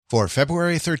For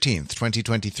February 13th,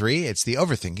 2023, it's the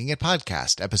Overthinking It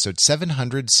podcast, episode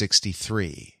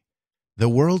 763. The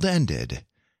world ended,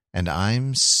 and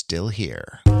I'm still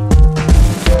here.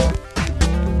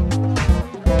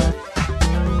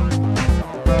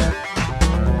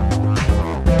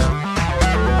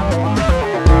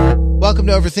 Welcome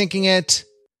to Overthinking It,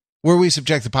 where we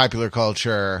subject the popular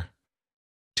culture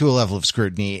to a level of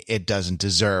scrutiny it doesn't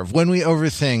deserve. When we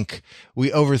overthink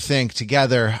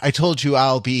together. I told you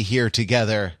I'll be here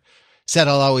together. Said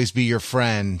I'll always be your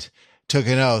friend. Took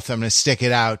an oath. I'm going to stick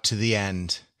it out to the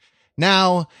end.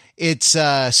 Now it's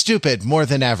stupid more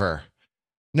than ever.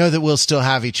 Know that we'll still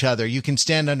have each other. You can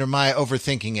stand under my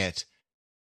overthinking it.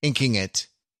 Inking it.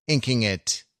 King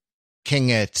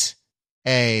it.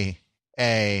 I'm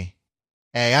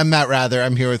Matt Rather.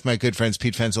 I'm here with my good friends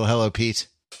Pete Fenzel. Hello, Pete.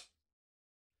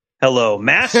 Hello,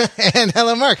 Matt. And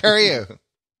hello, Mark. How are you?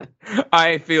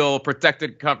 I feel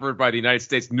protected, covered by the United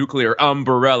States nuclear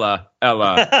umbrella.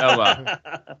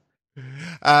 Ella.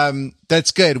 That's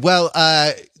good. Well,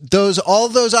 all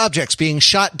those objects being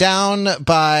shot down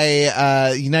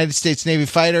by United States Navy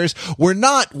fighters were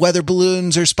not weather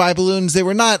balloons or spy balloons. They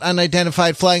were not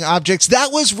unidentified flying objects.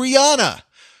 That was Rihanna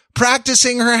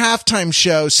practicing her halftime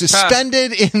show,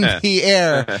 suspended in the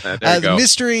air.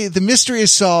 The mystery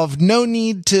is solved. No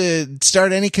need to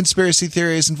start any conspiracy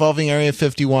theories involving Area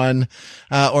 51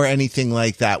 or anything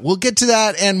like that. We'll get to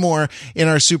that and more in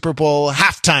our Super Bowl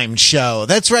halftime show.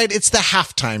 That's right, it's the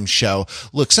halftime show.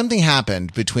 Look, something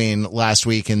happened between last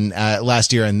week and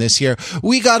last year and this year.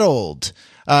 We got old.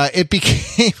 It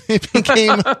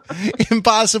became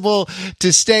impossible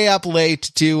to stay up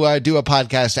late to do a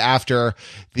podcast after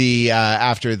the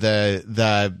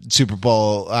Super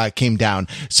Bowl came down.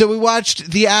 So we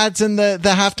watched the ads and the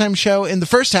halftime show in the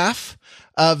first half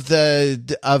of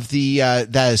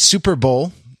the Super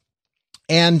Bowl.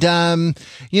 And,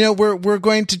 we're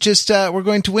going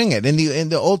to wing it in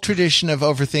the old tradition of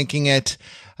Overthinking It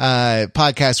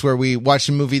podcast, where we watch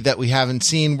a movie that we haven't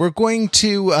seen. We're going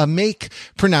to make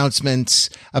pronouncements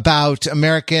about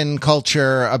American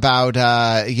culture, about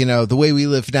the way we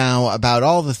live now, about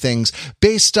all the things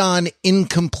based on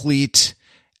incomplete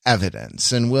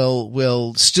evidence, and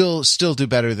we'll still do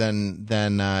better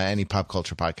than any pop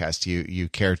culture podcast you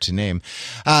care to name.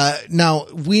 Now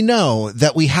we know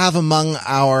that we have among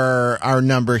our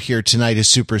number here tonight a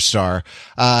superstar,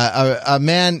 a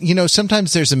man.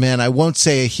 Sometimes there's a man, I won't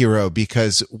say a hero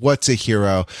because what's a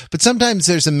hero, but sometimes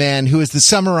there's a man who is the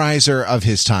summarizer of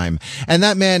his time, and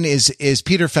that man is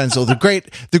Peter Fenzel, the great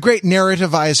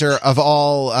narrativizer of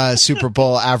all Super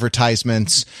Bowl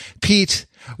advertisements. Pete,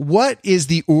 what is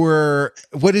the Ur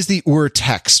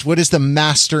text? What is the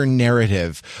master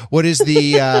narrative? What is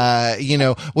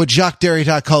the, what Jacques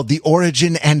Derrida called the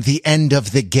origin and the end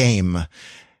of the game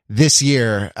this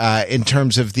year, in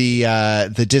terms of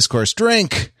the discourse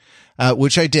drink,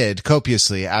 which I did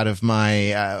copiously out of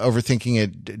my, Overthinking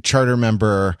It charter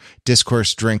member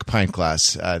discourse drink pint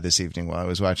glass, this evening while I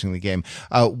was watching the game.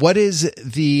 What is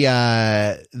the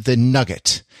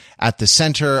nugget at the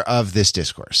center of this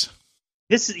discourse?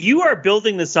 You are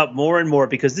building this up more and more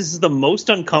because this is the most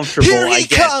uncomfortable. Here he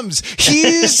comes.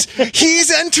 He's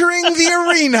entering the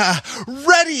arena,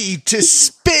 ready to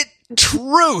spit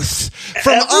truth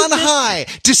from on high,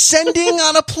 descending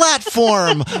on a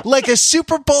platform like a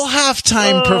Super Bowl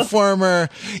halftime performer.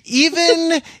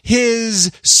 Even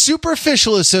his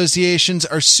superficial associations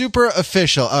are super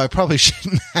official. Oh, I probably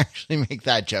shouldn't actually make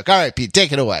that joke. All right, Pete,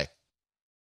 take it away.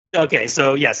 Okay,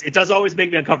 so yes, it does always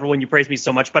make me uncomfortable when you praise me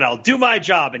so much, but I'll do my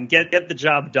job and get the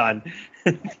job done.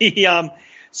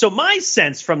 So my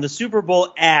sense from the Super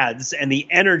Bowl ads and the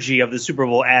energy of the Super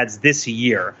Bowl ads this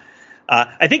year,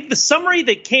 I think the summary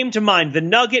that came to mind, the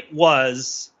nugget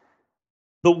was,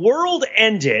 the world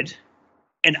ended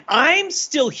and I'm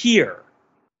still here.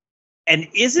 And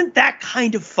isn't that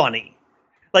kind of funny?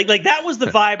 Like that was the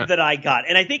vibe that I got.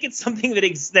 And I think it's something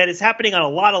that is happening on a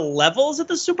lot of levels at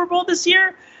the Super Bowl this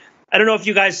year. I don't know if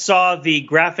you guys saw the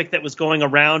graphic that was going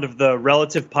around of the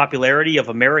relative popularity of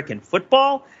American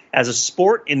football as a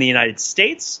sport in the United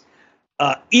States.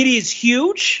 It is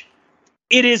huge.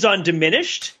 It is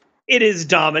undiminished. It is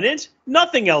dominant.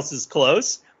 Nothing else is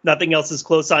close. Nothing else is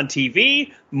close on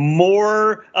TV.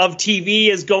 More of TV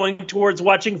is going towards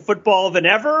watching football than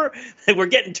ever. We're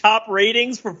getting top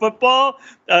ratings for football.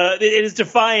 It is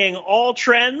defying all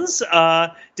trends,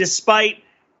 despite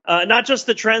not just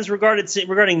the trends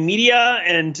regarding media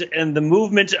and the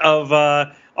movement of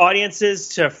audiences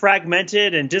to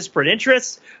fragmented and disparate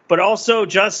interests, but also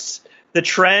just the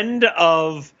trend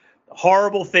of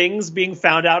horrible things being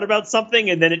found out about something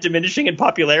and then it diminishing in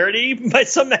popularity by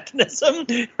some mechanism,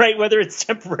 right? Whether it's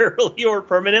temporarily or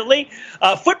permanently.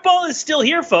 Football is still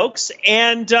here, folks,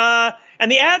 and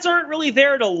the ads aren't really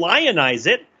there to lionize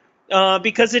it.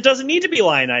 Because it doesn't need to be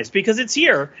lionized, because it's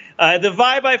here. The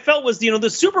vibe I felt was, the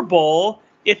Super Bowl,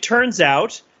 it turns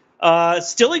out,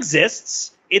 still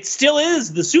exists. It still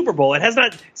is the Super Bowl. It has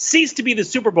not ceased to be the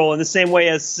Super Bowl in the same way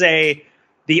as, say,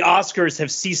 the Oscars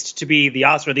have ceased to be the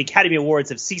Oscars, the Academy Awards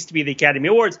have ceased to be the Academy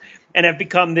Awards and have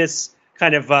become this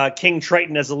kind of King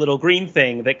Triton as a little green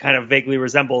thing that kind of vaguely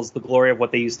resembles the glory of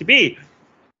what they used to be.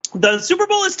 The Super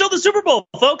Bowl is still the Super Bowl,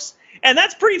 folks. And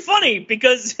that's pretty funny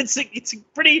because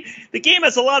the game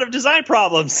has a lot of design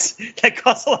problems that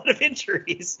cause a lot of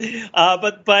injuries.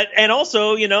 And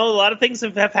also, a lot of things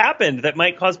have happened that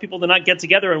might cause people to not get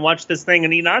together and watch this thing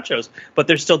and eat nachos, but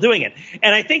they're still doing it.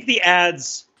 And I think the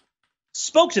ads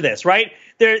spoke to this, right?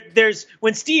 There's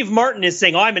when Steve Martin is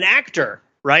saying, "Oh, I'm an actor,"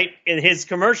 right? In his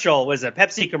commercial, was a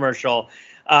Pepsi commercial.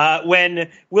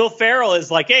 When Will Ferrell is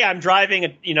like, "Hey, I'm driving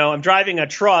a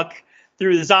truck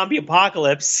through the zombie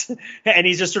apocalypse," and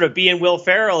he's just sort of being Will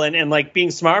Ferrell and like being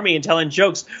smarmy and telling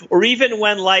jokes. Or even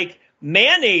when like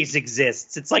mayonnaise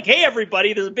exists, it's like, "Hey,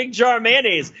 everybody, there's a big jar of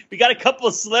mayonnaise. We got a couple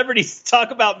of celebrities to talk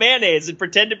about mayonnaise and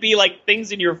pretend to be like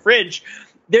things in your fridge."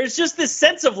 There's just this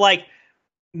sense of like,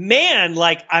 man,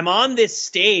 like I'm on this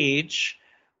stage,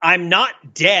 I'm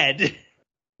not dead.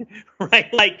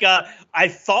 Right? Like, I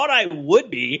thought I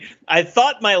would be. I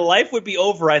thought my life would be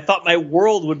over. I thought my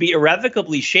world would be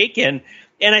irrevocably shaken.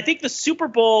 And I think the Super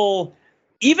Bowl,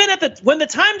 even when the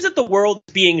times that the world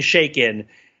is being shaken,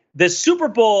 the Super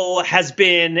Bowl has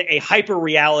been a hyper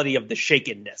reality of the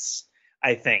shakenness,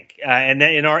 I think. And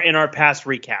in our past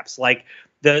recaps, like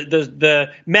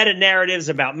the meta narratives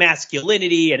about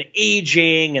masculinity and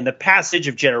aging and the passage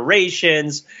of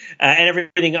generations and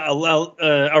everything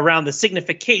around the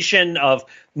signification of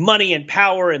money and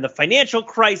power and the financial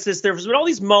crisis. There's been all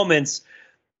these moments,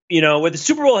 where the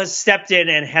Super Bowl has stepped in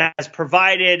and has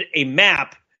provided a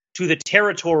map to the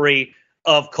territory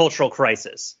of cultural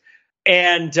crisis.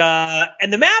 And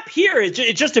the map here is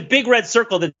just a big red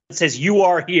circle that says you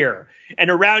are here. And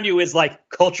around you is like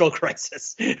cultural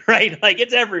crisis, right? Like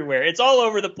it's everywhere. It's all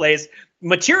over the place.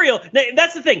 Material.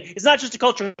 That's the thing. It's not just a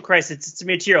cultural crisis. It's a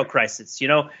material crisis.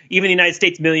 Even the United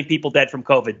States, 1 million people dead from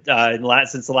COVID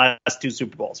since the last 2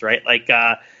 Super Bowls, right? Like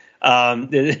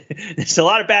there's a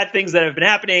lot of bad things that have been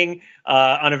happening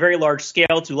on a very large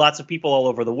scale to lots of people all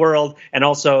over the world. And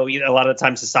also, a lot of the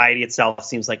time, society itself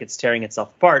seems like it's tearing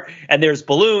itself apart. And there's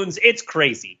balloons. It's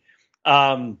crazy.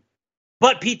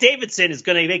 But Pete Davidson is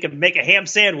going to make a ham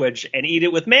sandwich and eat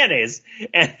it with mayonnaise.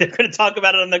 And they're going to talk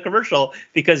about it on the commercial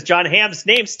because John Hamm's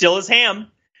name still is Ham,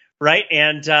 right?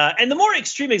 And the more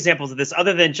extreme examples of this,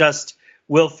 other than just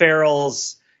Will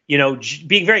Ferrell's,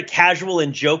 being very casual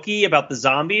and jokey about the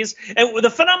zombies. And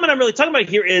the phenomenon I'm really talking about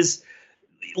here is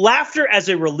laughter as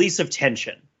a release of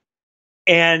tension.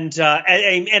 And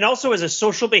also as a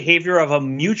social behavior of a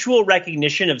mutual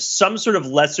recognition of some sort of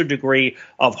lesser degree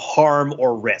of harm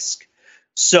or risk.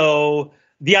 So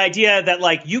the idea that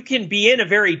like you can be in a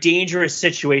very dangerous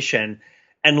situation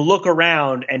and look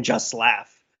around and just laugh.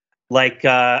 Like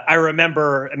I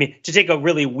remember, to take a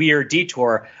really weird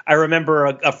detour, I remember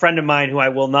a friend of mine who I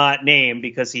will not name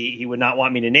because he would not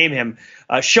want me to name him,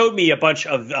 showed me a bunch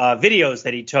of videos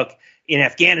that he took in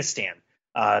Afghanistan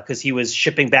because he was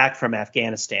shipping back from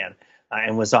Afghanistan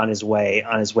and was on his way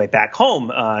back home.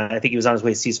 I think he was on his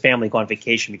way to see his family go on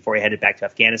vacation before he headed back to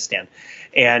Afghanistan.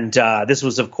 And this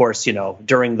was, of course,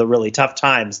 during the really tough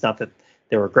times. Not that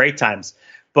there were great times,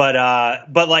 but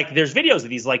like there's videos of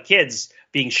these like kids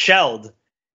being shelled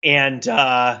and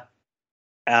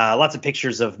lots of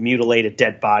pictures of mutilated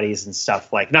dead bodies and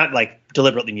stuff, like not like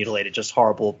deliberately mutilated, just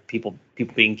horrible people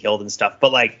being killed and stuff.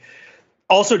 But like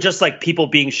also just like people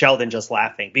being shelled and just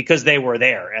laughing because they were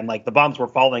there and like the bombs were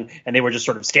falling and they were just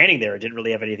sort of standing there and didn't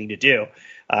really have anything to do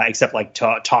except like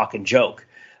talk and joke.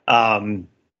 And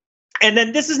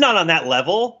then this is not on that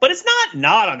level, but it's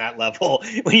not on that level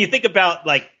when you think about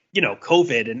like,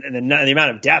 COVID and the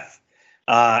amount of death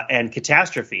and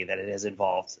catastrophe that it has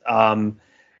involved. And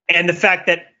the fact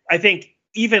that I think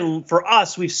even for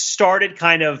us, we've started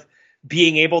kind of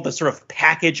being able to sort of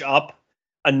package up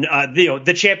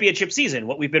the championship season,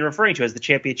 what we've been referring to as the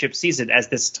championship season, as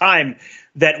this time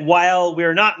that while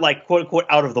we're not like quote unquote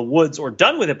out of the woods or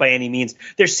done with it by any means,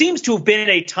 there seems to have been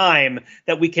a time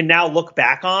that we can now look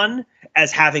back on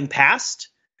as having passed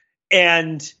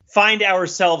and find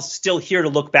ourselves still here to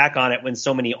look back on it when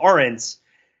so many aren't.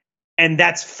 And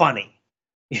that's funny.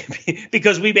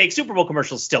 because we make Super Bowl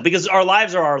commercials still, because our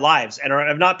lives are our lives and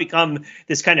have not become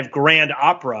this kind of grand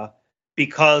opera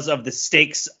because of the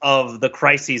stakes of the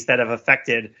crises that have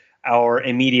affected our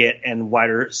immediate and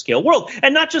wider scale world.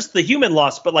 And not just the human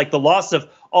loss, but like the loss of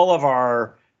all of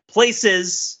our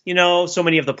places. So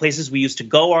many of the places we used to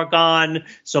go are gone.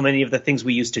 So many of the things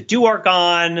we used to do are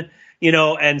gone.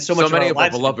 And so much many of of our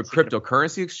beloved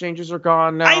cryptocurrency exchanges are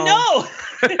gone now. I know.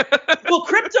 Well,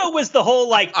 crypto was the whole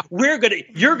like, you're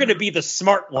gonna be the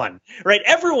smart one, right?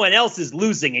 Everyone else is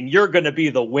losing and you're gonna be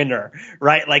the winner,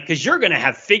 right? Like, because you're gonna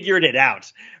have figured it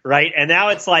out, right? And now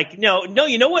it's like, no,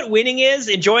 you know what winning is?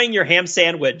 Enjoying your ham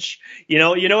sandwich. You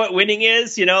know what winning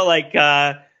is? Like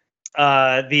the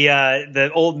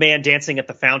old man dancing at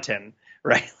the fountain.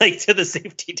 Right, like to the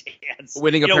safety dance.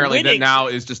 Winning apparently now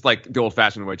is just like the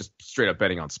old-fashioned way, just straight up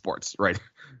betting on sports, right?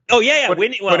 Oh yeah.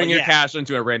 Putting your cash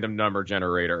into a random number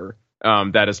generator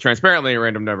that is transparently a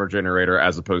random number generator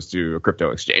as opposed to a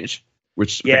crypto exchange,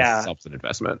 which helps an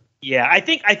investment. Yeah, I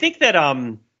think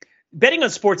that betting on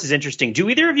sports is interesting. Do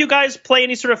either of you guys play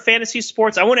any sort of fantasy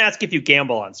sports? I want to ask if you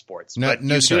gamble on sports. No, but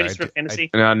sir. Do any sort of fantasy?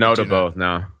 No to both.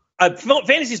 No.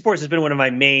 Fantasy sports has been one of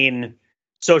my main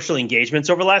social engagements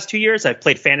over the last 2 years. I've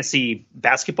played fantasy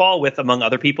basketball with, among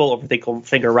other people, over the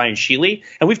finger Ryan Sheely,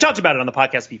 and we've talked about it on the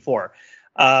podcast before.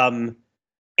 And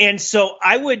so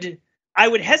I would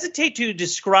hesitate to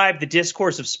describe the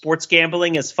discourse of sports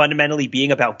gambling as fundamentally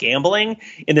being about gambling,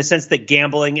 in the sense that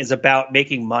gambling is about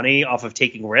making money off of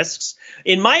taking risks.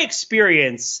 In my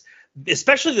experience,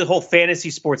 especially the whole fantasy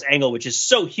sports angle, which is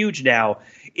so huge now,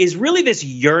 is really this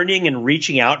yearning and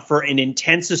reaching out for an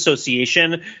intense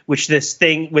association with this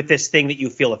thing that you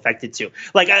feel affected to.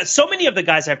 Like so many of the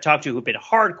guys I've talked to who've been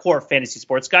hardcore fantasy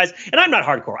sports guys, and I'm not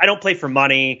hardcore. I don't play for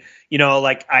money.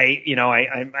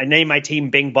 I name my team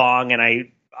Bing Bong, and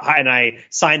I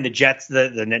sign the Jets,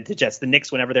 the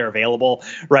Knicks whenever they're available.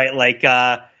 Right. Like,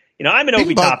 I'm an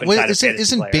Obi Toppin kind of fantasy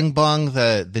isn't player. Bing Bong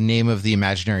the name of the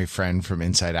imaginary friend from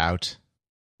Inside Out?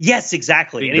 Yes,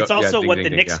 exactly. And it's also what the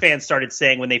Knicks yeah. fans started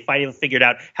saying when they finally figured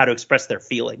out how to express their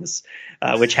feelings,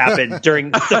 which happened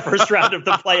during the first round of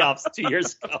the playoffs 2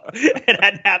 years ago. It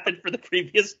hadn't happened for the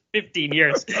previous 15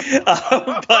 years.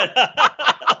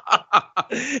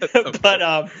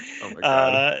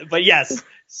 But yes.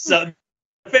 So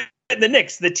the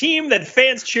Knicks, the team that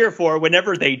fans cheer for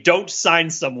whenever they don't sign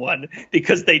someone,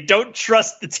 because they don't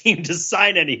trust the team to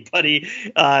sign anybody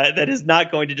that is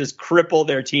not going to just cripple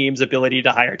their team's ability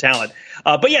to hire talent.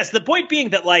 But yes, the point being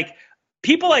that like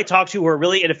people I talk to who are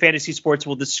really into fantasy sports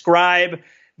will describe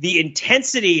the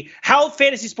intensity, how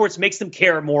fantasy sports makes them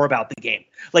care more about the game.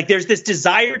 Like there's this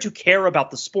desire to care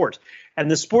about the sport, and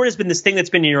the sport has been this thing that's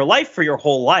been in your life for your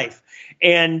whole life.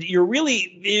 And it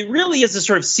really is a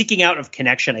sort of seeking out of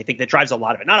connection, I think, that drives a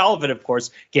lot of it. Not all of it, of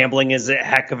course. Gambling is a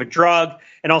heck of a drug.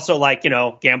 And also, like,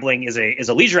 gambling is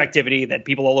a leisure activity that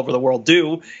people all over the world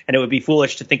do. And it would be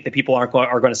foolish to think that people are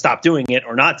going to stop doing it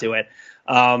or not do it.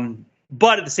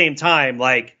 But at the same time,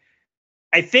 like,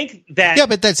 I think that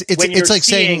but it's like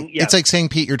saying,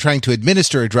 Pete, you're trying to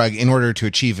administer a drug in order to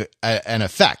achieve an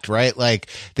effect, right? Like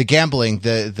the gambling,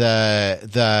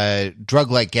 the drug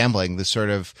like gambling, the sort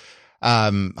of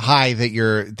high that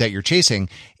you're chasing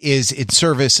is in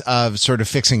service of sort of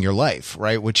fixing your life,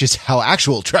 right? Which is how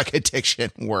actual drug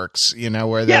addiction works,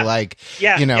 where they're like,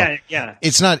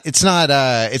 it's not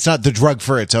the drug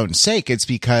for its own sake. It's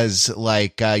because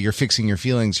like, you're fixing your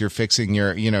feelings, you're fixing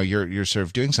your, you're sort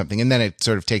of doing something. And then it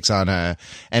sort of takes on an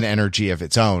energy of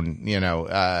its own,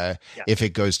 if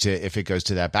it goes to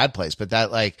that bad place. But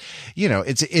that like,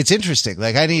 it's interesting.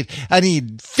 Like I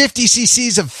need 50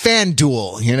 cc's of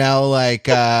FanDuel, like,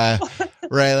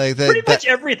 right. Like that, pretty much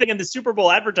everything in the Super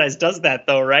Bowl advertised does that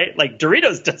though, right? Like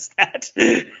Doritos does that,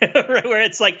 right? Where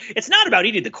it's like, it's not about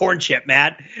eating the corn chip,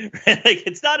 Matt. Like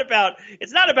it's not about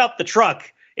the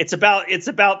truck. It's about,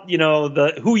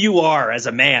 the, who you are as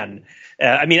a man.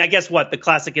 I mean, I guess the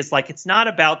classic is like, it's not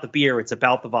about the beer. It's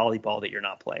about the volleyball that you're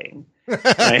not playing.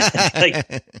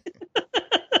 Right?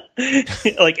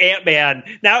 Like Ant-Man.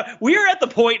 Now we're at the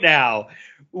point now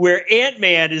where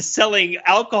Ant-Man is selling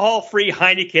alcohol-free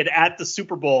Heineken at the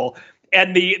Super Bowl,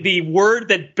 and the word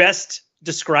that best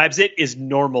describes it is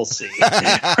normalcy.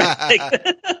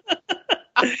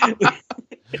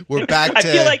 We're back to, I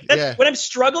feel like when I'm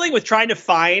struggling with trying to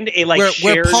find a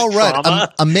shared Paul Rudd,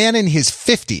 trauma, a man in his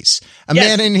 50s,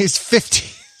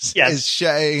 yes. is,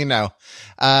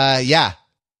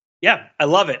 Yeah, I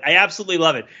love it. I absolutely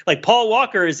love it. Like Paul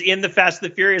Walker is in the Fast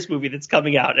and the Furious movie that's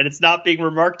coming out, and it's not being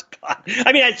remarked upon.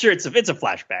 I mean, I'm sure it's a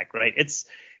flashback, right?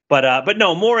 But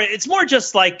no, more. It's more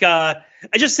just like I'm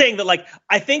just saying that, like,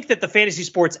 I think that the fantasy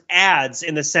sports ads,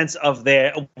 in the sense of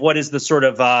what is the sort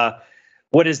of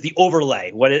what is the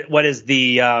overlay, what is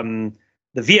the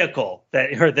vehicle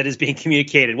that is being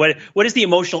communicated, what is the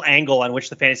emotional angle on which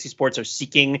the fantasy sports are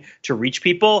seeking to reach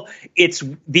people? It's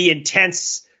the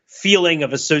intense feeling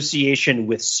of association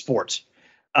with sport,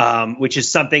 which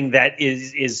is something that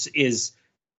is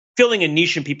filling a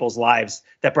niche in people's lives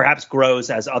that perhaps grows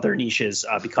as other niches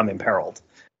become imperiled,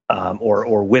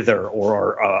 or wither,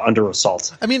 or are under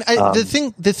assault. I mean,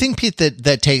 the thing, Pete,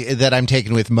 that I'm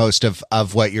taken with most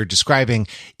of what you're describing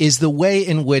is the way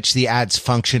in which the ads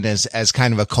function as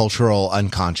kind of a cultural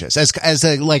unconscious, as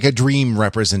a dream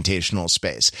representational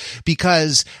space,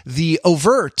 because the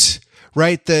overt,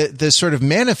 right, the sort of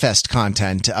manifest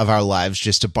content of our lives,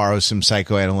 just to borrow some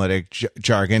psychoanalytic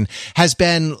jargon, has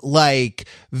been like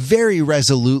very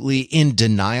resolutely in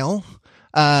denial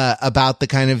about the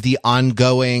kind of the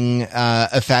ongoing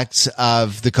effects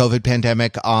of the COVID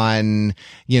pandemic on,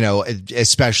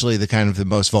 especially the kind of the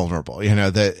most vulnerable,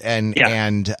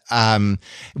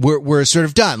 we're sort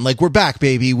of done. Like, we're back,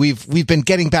 baby. We've been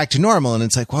getting back to normal. And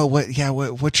it's like, well,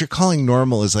 what you're calling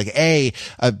normal is like, a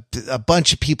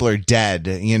bunch of people are dead.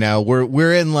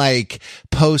 We're in like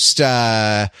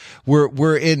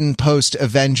we're in post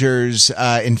Avengers,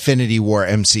 Infinity War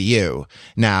MCU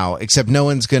now, except no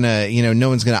one's gonna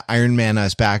Iron Man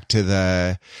us back to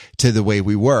the way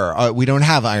we were. We don't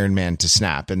have Iron Man to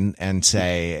snap and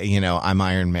say, I'm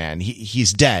Iron Man.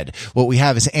 He's dead. What we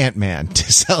have is Ant-Man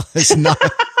to sell us.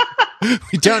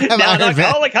 We don't have Iron Man.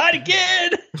 Alcoholic hide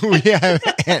again. We have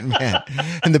Ant-Man,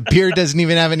 and the beer doesn't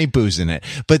even have any booze in it.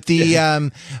 But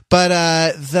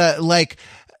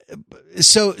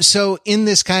So in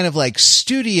this kind of like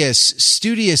studious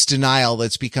denial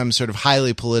that's become sort of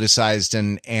highly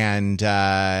politicized and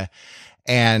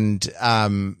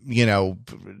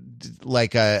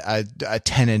like a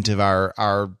tenet of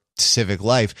our civic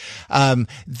life,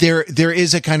 there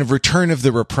is a kind of return of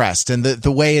the repressed, and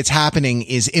the way it's happening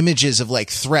is images of like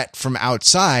threat from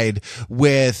outside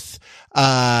with from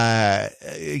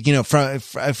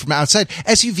outside.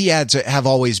 SUV ads have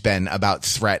always been about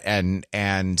threat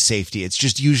and safety. It's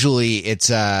just usually it's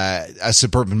a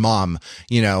suburban mom,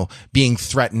 being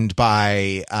threatened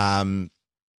by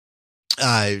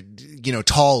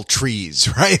tall trees,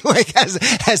 right? Like as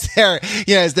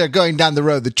they're going down the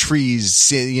road, the trees,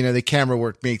 the camera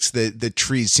work makes the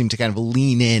trees seem to kind of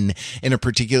lean in a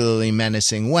particularly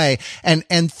menacing way.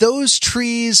 And those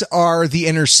trees are the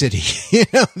inner city.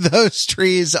 Those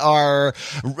trees are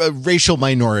racial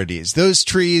minorities. Those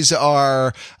trees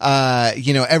are,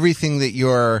 everything that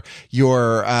your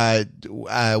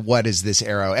what is this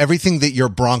arrow? Everything that your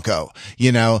Bronco,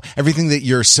 everything that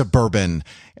your Suburban,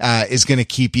 is going to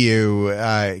keep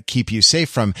you safe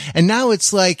from. And now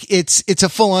it's like, it's a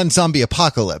full on zombie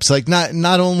apocalypse. Like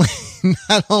not only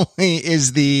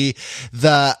is the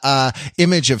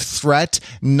image of threat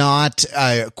not,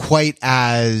 quite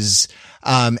as,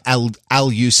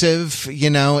 elusive,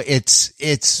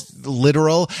 it's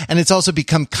literal, and it's also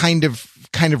become kind of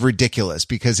ridiculous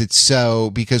because we've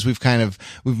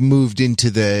moved into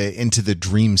the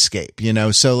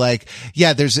dreamscape, so like,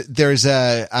 yeah, there's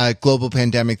a global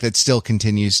pandemic that still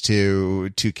continues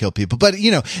to kill people, but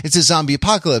it's a zombie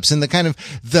apocalypse, and the kind of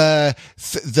the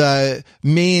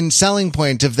main selling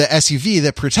point of the SUV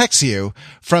that protects you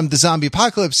from the zombie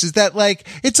apocalypse is that, like,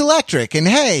 it's electric, and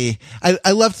hey,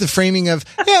 I love the framing of,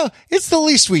 it's the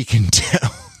least we can do.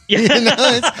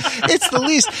 It's the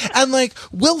least. And like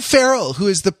Will Ferrell, who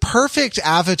is the perfect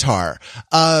avatar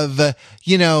of,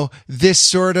 this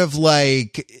sort of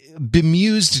like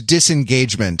bemused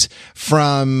disengagement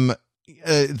from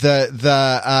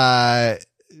the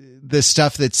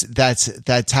stuff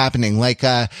that's happening. Like,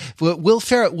 Will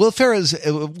Ferrell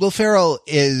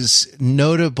is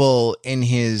notable in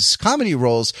his comedy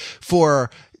roles for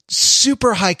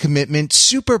super high commitment,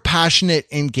 super passionate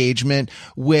engagement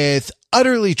with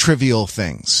utterly trivial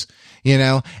things,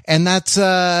 and that's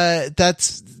I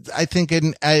think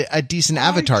a decent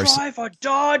avatar. I drive a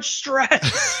Dodge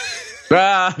Stratus.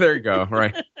 There you go.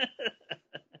 Right.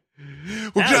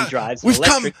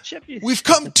 We've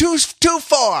come too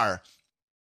far.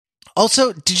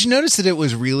 Also, did you notice that it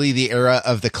was really the era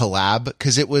of the collab?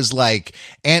 Because it was like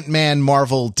Ant-Man,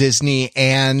 Marvel, Disney,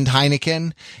 and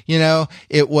Heineken.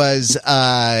 It was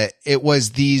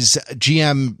these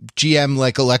GM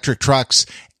like electric trucks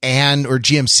or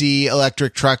GMC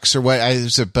electric trucks or what.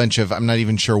 There's a bunch of, I'm not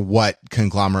even sure what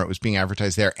conglomerate was being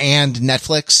advertised there, and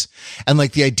Netflix. And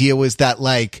like the idea was that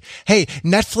like, hey,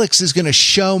 Netflix is going to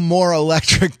show more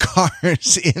electric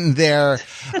cars in their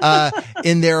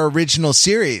original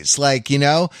series. Like, you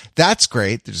know, that's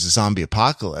great. There's a zombie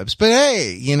apocalypse, but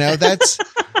hey, you know, that's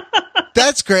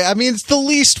great. I mean, it's the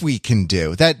least we can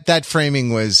do. That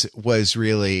framing was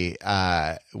really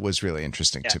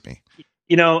interesting to me.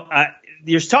 You know,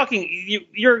 you're talking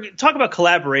about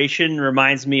collaboration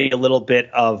reminds me a little bit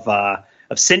of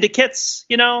syndicates,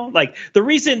 you know, like the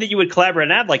reason that you would collaborate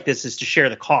on an ad like this is to share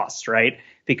the cost, right?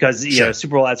 Because, you know,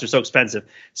 Super Bowl ads are so expensive.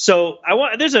 So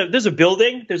there's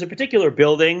a particular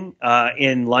building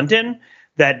in London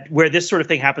where this sort of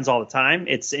thing happens all the time.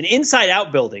 It's an inside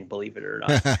out building, believe it or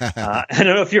not. I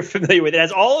don't know if you're familiar with it.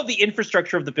 As all of the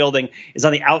infrastructure of the building is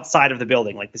on the outside of the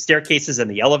building, like the staircases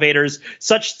and the elevators,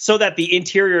 so that the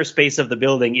interior space of the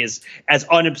building is as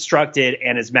unobstructed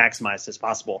and as maximized as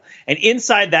possible. And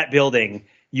inside that building,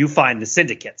 you find the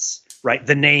syndicates, right?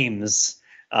 The names.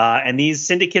 And these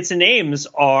syndicates and names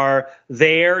are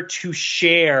there to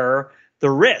share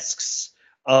the risks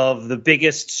of the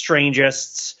biggest,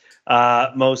 strangest,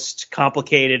 most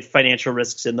complicated financial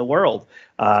risks in the world,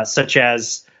 such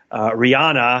as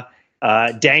Rihanna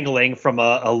dangling from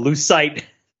a lucite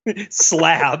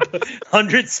slab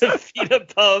hundreds of feet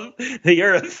above the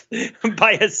earth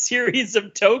by a series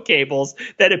of tow cables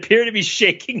that appear to be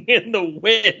shaking in the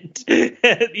wind.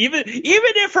 Even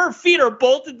if her feet are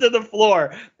bolted to the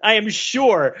floor, I am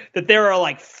sure that there are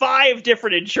like 5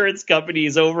 different insurance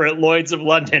companies over at Lloyd's of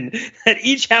London that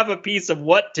each have a piece of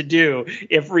what to do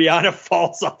if Rihanna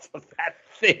falls off of that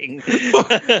thing.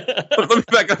 Let me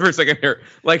back up for a second here.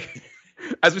 Like,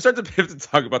 as we start to pivot to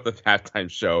talk about the halftime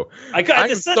show, the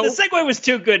segue was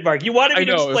too good, Mark. You wanted me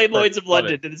to explain Lloyd's of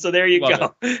London, and so there you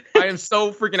go. I am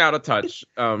so freaking out of touch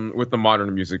with the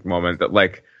modern music moment that,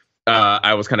 like,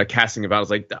 I was kind of casting about. I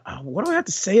was like, what do I have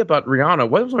to say about Rihanna?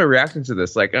 What was my reaction to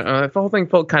this? Like, the whole thing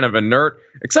felt kind of inert,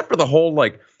 except for the whole,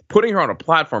 like, putting her on a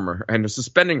platform and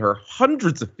suspending her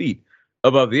hundreds of feet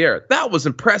above the air. That was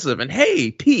impressive. And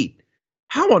hey, Pete,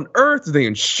 how on earth do they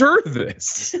insure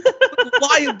this?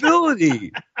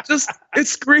 Liability. It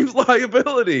screams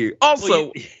liability.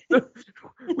 Also,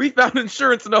 we found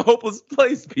insurance in a hopeless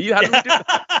place, Pete. How do we do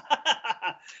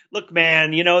that? Look,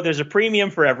 man, you know, there's a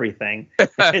premium for everything.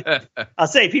 I'll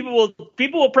say people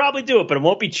will probably do it, but it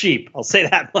won't be cheap. I'll say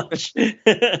that much.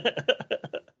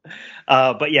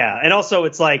 But yeah, and also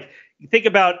it's like, think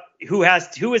about who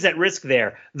is at risk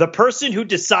there. The person who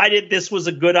decided this was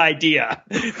a good idea,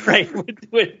 right,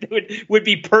 would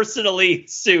be personally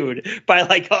sued by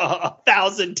like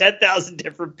 1,000, 10,000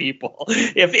 different people.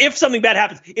 If something bad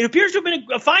happens, it appears to have been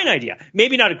a fine idea.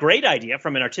 Maybe not a great idea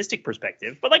from an artistic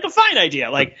perspective, but like a fine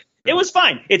idea. Like it was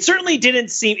fine. It certainly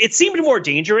it seemed more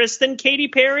dangerous than Katy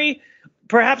Perry,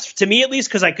 perhaps to me at least,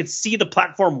 because I could see the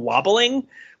platform wobbling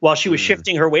while she was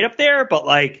shifting her weight up there. But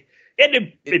like,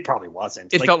 it probably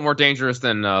wasn't. It felt more dangerous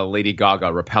than Lady Gaga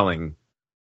rappelling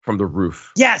from the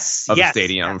roof of the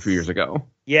stadium a few years ago.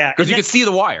 Yeah. Because you could see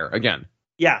the wire again.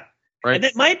 Yeah. Right. And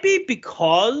it might be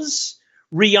because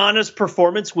Rihanna's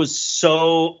performance was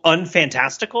so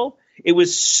unfantastical. It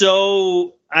was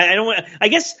so, I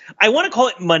guess I want to call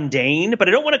it mundane, but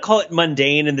I don't want to call it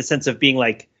mundane in the sense of being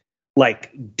like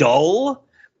dull.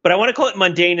 But I want to call it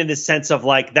mundane in the sense of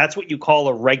like, that's what you call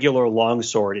a regular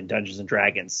longsword in Dungeons and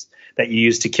Dragons that you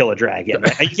use to kill a dragon.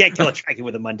 Right? You can't kill a dragon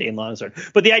with a mundane longsword.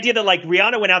 But the idea that like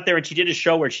Rihanna went out there and she did a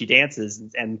show where she dances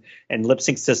and lip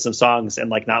syncs to some songs and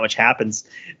like not much happens.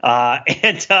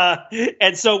 And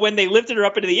so when they lifted her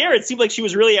up into the air, it seemed like she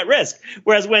was really at risk.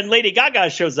 Whereas when Lady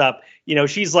Gaga shows up, you know,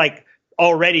 she's like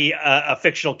already a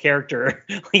fictional character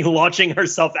like, launching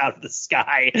herself out of the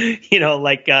sky, you know,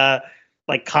 like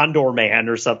Condor Man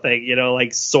or something, you know,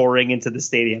 like soaring into the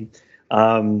stadium.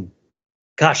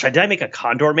 Gosh, did I make a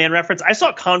Condor Man reference? I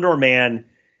saw Condor Man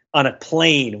on a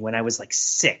plane when I was like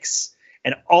 6.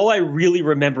 And all I really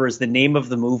remember is the name of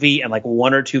the movie and like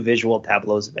 1 or 2 visual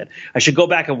tableaus of it. I should go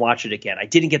back and watch it again. I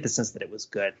didn't get the sense that it was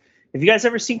good. Have you guys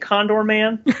ever seen Condor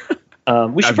Man? We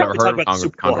should probably talk about the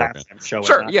Super Bowl halftime show.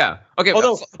 Sure, yeah. Okay.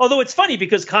 Although it's funny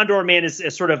because Condor Man is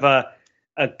sort of a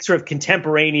sort of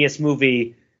contemporaneous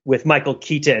movie with Michael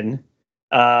Keaton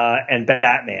and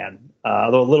Batman,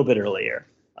 although a little bit earlier.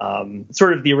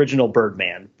 Sort of the original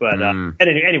Birdman. But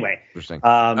anyway. Interesting.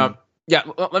 Yeah,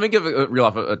 let me give a reel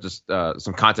off just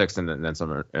some context and then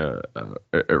some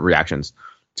reactions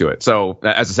to it. So,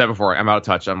 as I said before, I'm out of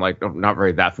touch. I'm like not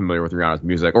very that familiar with Rihanna's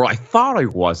music, or I thought I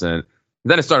wasn't.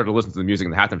 Then I started to listen to the music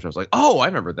in the halftime show. I was like, oh, I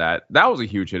remember that. That was a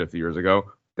huge hit a few years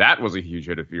ago. That was a huge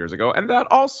hit a few years ago, and that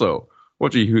also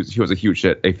was a huge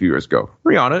hit a few years ago.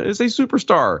 Rihanna is a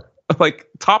superstar, like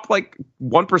top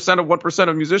 1%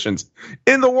 of musicians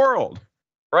in the world,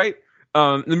 right?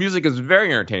 The music is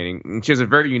very entertaining, and she has a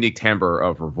very unique timbre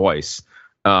of her voice,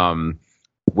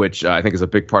 which I think is a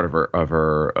big part of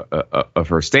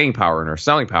her staying power and her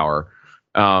selling power.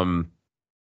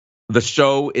 The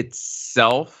show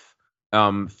itself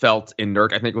felt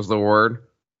inert, I think was the word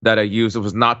that I used. It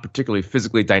was not particularly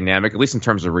physically dynamic, at least in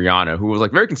terms of Rihanna, who was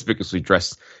like very conspicuously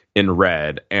dressed in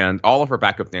red, and all of her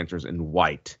backup dancers in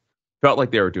white. Felt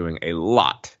like they were doing a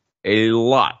lot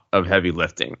of heavy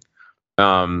lifting,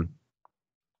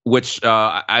 which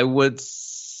I would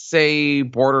say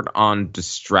bordered on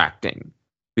distracting,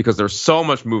 because there's so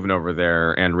much moving over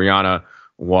there, and Rihanna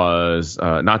was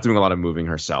not doing a lot of moving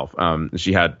herself.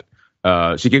 She gave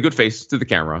a good face to the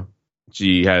camera.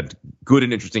 She had good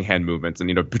and interesting hand movements,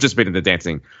 and participated in the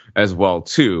dancing as well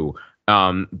too.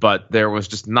 But there was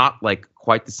just not like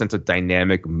quite the sense of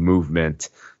dynamic movement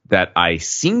that I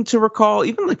seem to recall,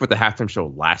 even like with the halftime show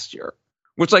last year.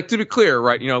 Which, like, to be clear,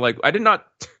 right? We did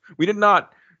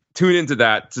not tune into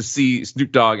that to see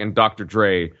Snoop Dogg and Dr.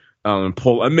 Dre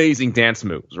pull amazing dance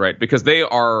moves, right? Because they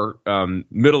are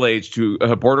middle-aged to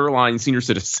borderline senior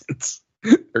citizens.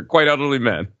 They're quite elderly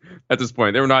men at this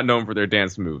point. They were not known for their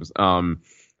dance moves.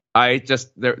 There's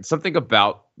something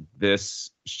about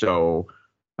this show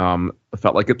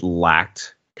felt like it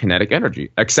lacked kinetic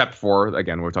energy, except for,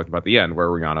 again, we talked about the end where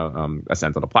Rihanna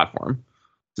ascends on a platform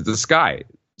to the sky.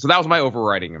 So that was my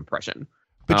overriding impression.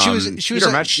 But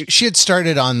she had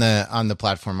started on the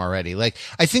platform already. Like,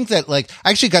 I think that, like,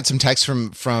 I actually got some texts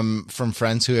from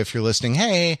friends who, if you're listening,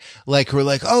 hey, like, who were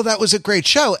like, oh, that was a great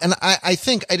show. And I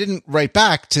think I didn't write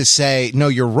back to say, no,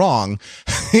 you're wrong.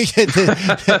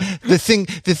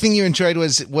 the thing you enjoyed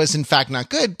was in fact not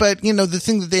good. But, the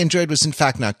thing that they enjoyed was in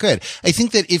fact not good. I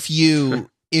think that if you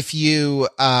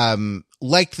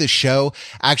liked the show,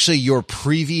 actually your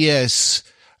previous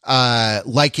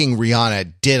liking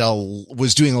Rihanna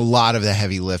was doing a lot of the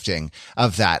heavy lifting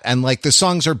of that. And like, the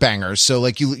songs are bangers. So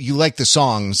like, you like the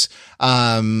songs,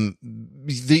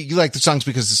 you like the songs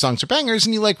because the songs are bangers,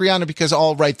 and you like Rihanna because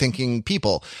all right thinking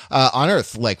people, on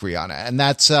earth like Rihanna. And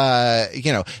that's,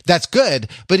 that's good.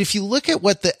 But if you look at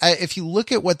what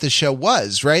the show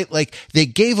was, right? Like, they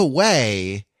gave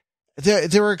away,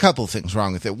 there were a couple of things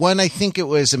wrong with it. One, I think it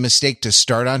was a mistake to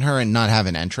start on her and not have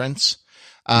an entrance.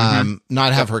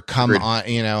 Not have her come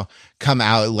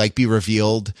out, like, be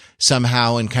revealed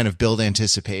somehow and kind of build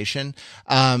anticipation.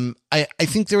 I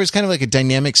think there was kind of like a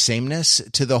dynamic sameness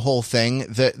to the whole thing.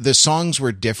 The songs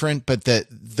were different, but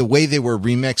the way they were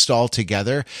remixed all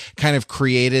together kind of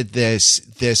created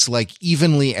this like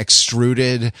evenly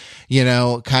extruded,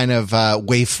 kind of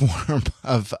waveform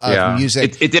of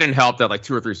music. It didn't help that like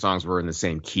 2 or 3 songs were in the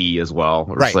same key as well.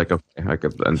 Right.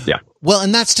 Yeah. Well,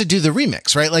 and that's to do the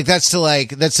remix, right? Like, that's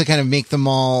to kind of make them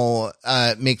all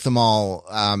kind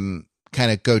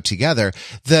of go together.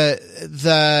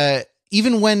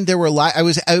 Even when there were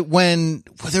when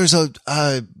there was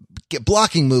a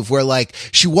blocking move where, like,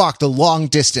 she walked a long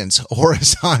distance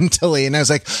horizontally, and I was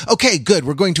like, okay, good.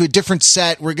 We're going to a different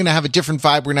set. We're going to have a different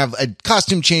vibe. We're going to have a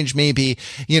costume change, maybe,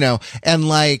 and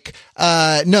like,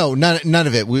 no, none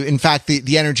of it. In fact,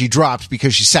 the energy dropped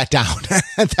because she sat down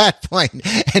at that point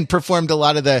and performed a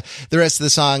lot of the rest of the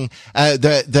song,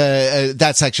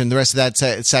 that section, the rest of that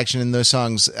section in those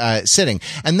songs, sitting.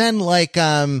 And then, like,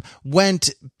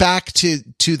 went back to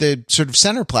the sort of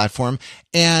center platform,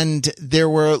 and there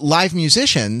were live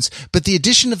musicians, but the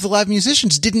addition of the live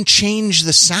musicians didn't change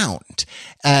the sound,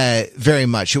 very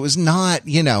much. It was not,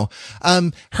 there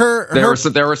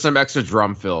were some extra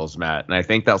drum fills, Matt, and I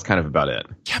think that was kind of about it.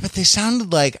 Yeah, but they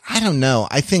sounded like, I don't know.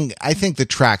 I think the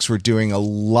tracks were doing a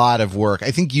lot of work.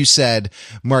 I think you said,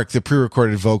 Mark, the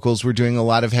pre-recorded vocals were doing a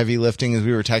lot of heavy lifting, as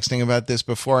we were texting about this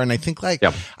before. And I think, like,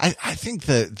 yep. I think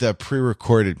the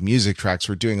pre-recorded music tracks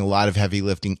were doing a lot of heavy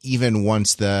lifting, even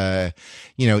once the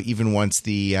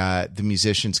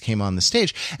musicians came on the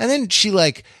stage. And then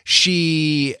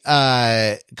she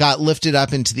got lifted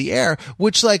up into the air,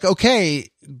 which, like, okay,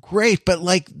 great, but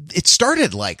like, it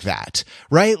started like that,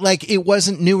 right? Like, it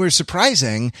wasn't new or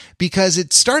surprising because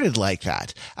it started like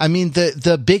that. I mean,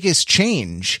 the biggest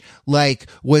change, like,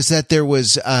 was that there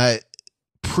was there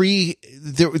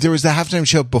was the halftime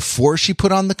show before she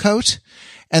put on the coat.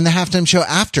 and the halftime show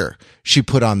after she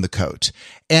put on the coat.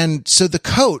 And so the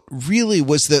coat really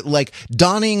was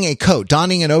donning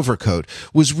an overcoat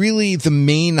was really the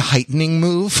main heightening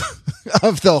move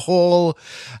of the whole,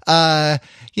 of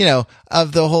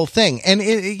the whole thing. And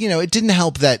it didn't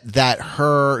help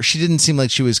that she didn't seem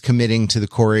like she was committing to the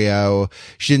choreo.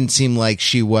 She didn't seem like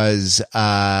she was,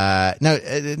 no,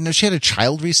 she had a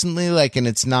child recently, and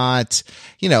it's not,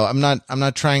 I'm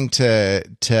not trying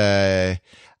to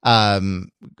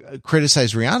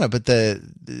criticize Rihanna, but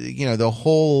the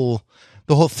whole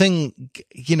thing,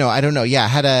 I don't know. Yeah.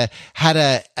 Had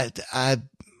a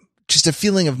just a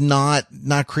feeling of not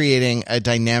creating a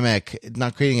dynamic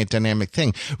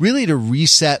thing, really, to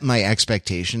reset my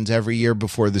expectations every year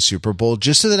before the Super Bowl,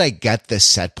 just so that I get the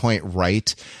set point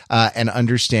right, and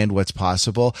understand what's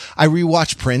possible. I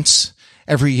rewatch Prince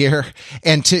every year.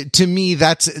 And to me,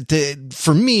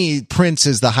 for me, Prince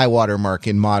is the high water mark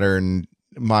in modern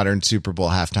Super Bowl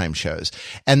halftime shows.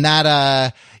 And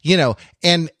that,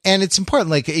 and it's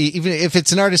important, even if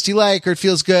it's an artist you like, or it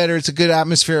feels good, or it's a good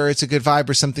atmosphere, or it's a good vibe,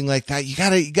 or something like that, you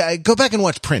gotta go back and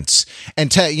watch Prince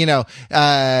and tell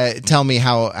me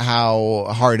how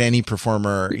hard any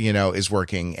performer, is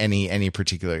working any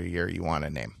particular year you want to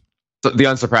name. So the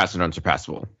unsurpassed and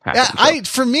unsurpassable.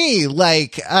 For me,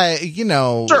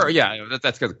 Sure, yeah,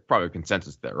 that's probably a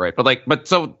consensus there, right? But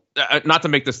so not to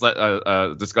make this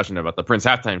a discussion about the Prince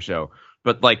halftime show,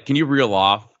 but can you reel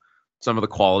off some of the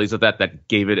qualities of that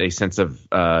gave it a sense of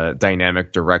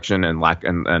dynamic direction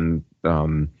and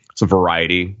some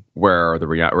variety, whereas the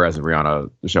Rihanna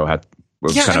show had.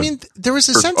 There was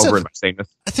a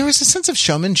sense of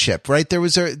showmanship, right? There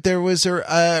was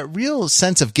a real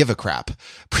sense of give a crap.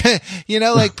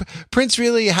 Prince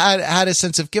really had a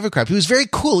sense of give a crap. He was very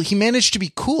cool. He managed to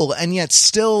be cool and yet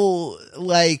still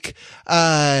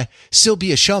still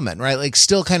be a showman, right?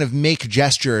 Still kind of make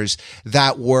gestures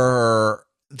that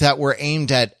were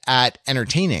aimed at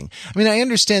entertaining. I mean, I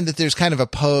understand that there's kind of a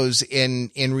pose in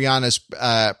Rihanna's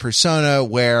persona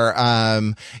where,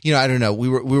 I don't know, we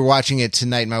were watching it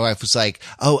tonight and my wife was like,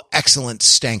 "Oh, excellent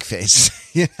stank face."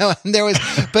 And there was,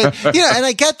 but, and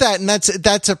I get that. And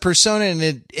that's a persona, and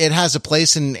it has a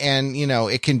place, and,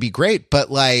 it can be great, but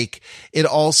it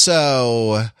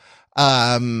also,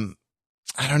 I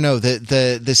don't know,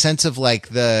 the sense of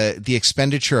the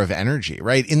expenditure of energy,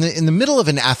 right? In the middle of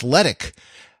an athletic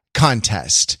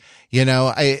contest,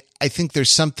 I think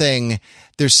there's something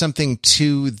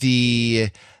to the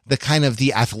kind of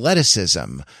the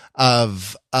athleticism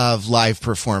of live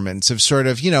performance, of sort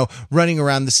of, running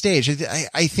around the stage.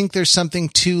 I think there's something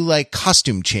to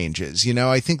costume changes,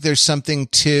 I think there's something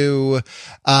to,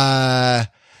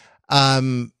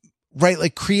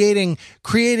 right, creating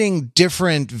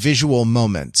different visual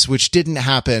moments, which didn't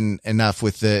happen enough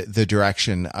with the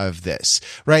direction of this,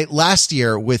 right? Last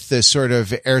year, with the sort of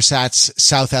AirSats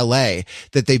South LA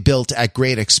that they built at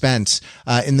great expense,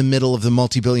 in the middle of the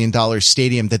multi-billion-dollar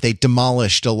stadium that they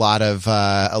demolished a lot of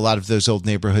those old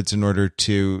neighborhoods in order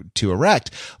to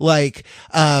erect,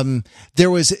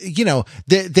 there was,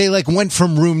 they went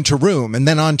from room to room and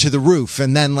then onto the roof.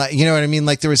 And then, you know what I mean?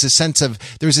 There was a sense of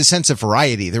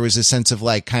variety. There was a sense of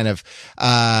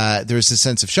there was a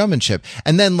sense of showmanship.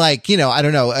 And then I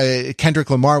don't know, Kendrick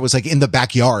Lamar was in the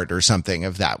backyard or something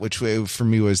of that, which for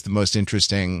me was the most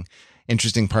interesting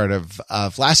part of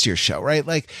last year's show, right?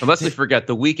 Unless we forget,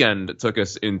 The Weeknd took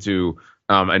us into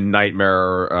a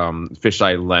nightmare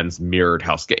fisheye lens mirrored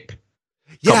hellscape.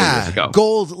 Yeah,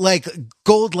 gold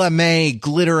lame,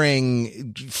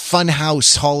 glittering,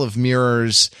 funhouse hall of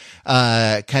mirrors,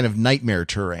 kind of nightmare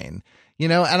terrain.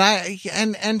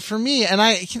 And for me, and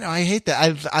I hate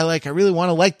that. I really want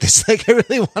to like this. I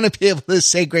really want to be able to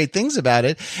say great things about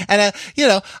it. And,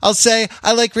 I'll say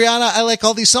I like Rihanna. I like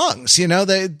all these songs,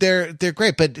 they're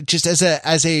great, but just as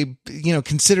a,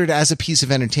 considered as a piece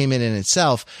of entertainment in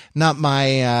itself, not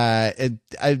my,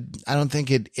 I don't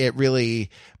think it really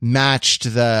matched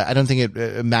the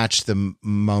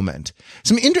moment.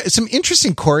 Some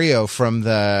interesting choreo from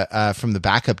the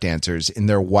backup dancers in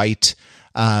their white,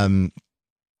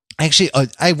 actually,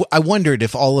 I wondered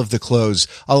if all of the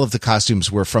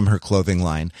costumes were from her clothing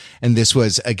line, and this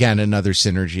was again another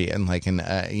synergy and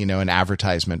an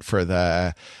advertisement for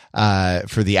the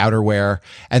outerwear,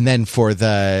 and then for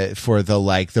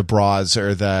the bras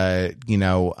or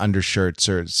the undershirts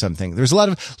or something. There's a lot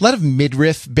of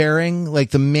midriff bearing,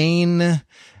 the main,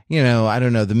 I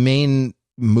don't know, the main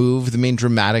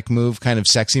dramatic move, kind of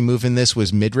sexy move in this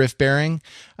was midriff bearing,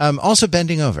 also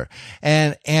bending over.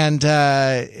 I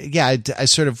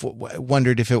sort of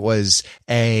wondered if it was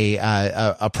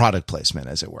a product placement,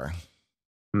 as it were.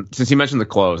 Since you mentioned the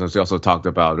clothes, and we also talked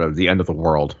about the end of the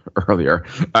world earlier,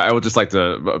 I would just like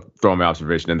to throw my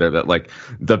observation in there that like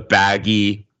the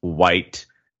baggy white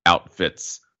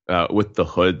outfits with the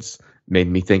hoods made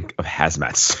me think of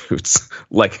hazmat suits,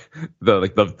 like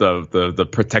the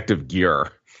protective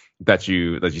gear that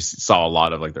you saw a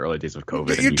lot of like the early days of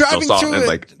COVID. You're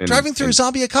driving through a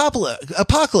zombie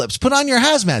apocalypse. Put on your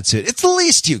hazmat suit. It's the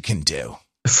least you can do.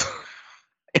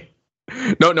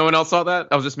 No one else saw that.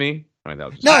 That was just me. I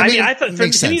thought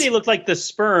to me they looked like the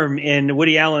sperm in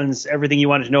Woody Allen's Everything You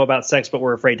Wanted to Know About Sex But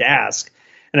Were Afraid to Ask.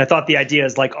 And I thought the idea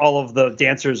is like all of the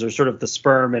dancers are sort of the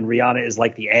sperm and Rihanna is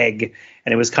like the egg.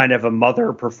 And it was kind of a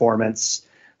mother performance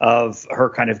of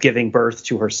her kind of giving birth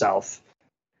to herself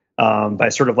by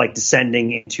sort of like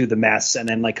descending into the mess and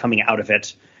then like coming out of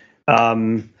it.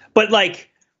 But like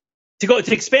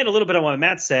to expand a little bit on what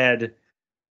Matt said,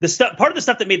 part of the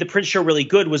stuff that made the Prince show really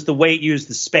good was the way it used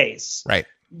the space. Right.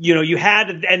 You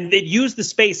had, and it used the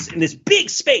space in this big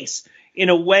space in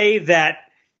a way that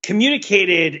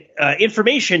communicated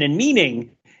information and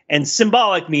meaning and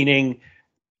symbolic meaning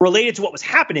related to what was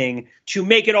happening to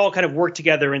make it all kind of work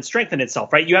together and strengthen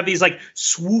itself, right? You have these like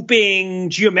swooping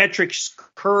geometric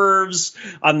curves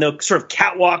on the sort of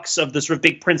catwalks of the sort of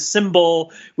big Prince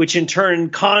symbol, which in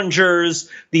turn conjures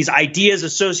these ideas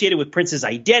associated with Prince's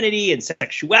identity and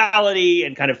sexuality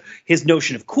and kind of his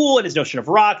notion of cool and his notion of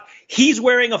rock. He's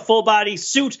wearing a full body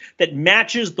suit that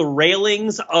matches the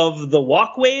railings of the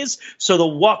walkways. So the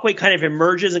walkway kind of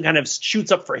emerges and kind of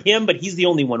shoots up for him, but he's the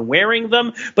only one wearing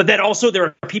them. But then also there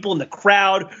are people in the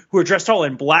crowd who are dressed all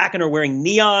in black and are wearing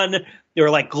neon.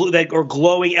 They're like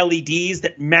glowing LEDs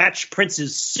that match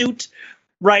Prince's suit.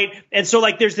 Right. And so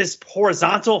like there's this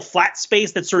horizontal flat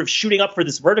space that's sort of shooting up for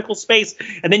this vertical space.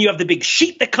 And then you have the big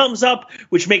sheet that comes up,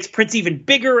 which makes Prince even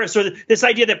bigger. So this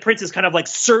idea that Prince is kind of like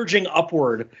surging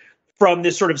upward from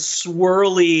this sort of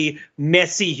swirly,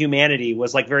 messy humanity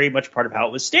was like very much part of how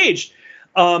it was staged.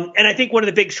 And I think one of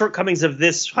the big shortcomings of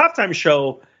this halftime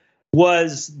show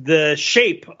was the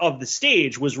shape of the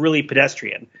stage was really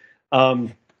pedestrian.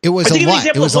 It was a line.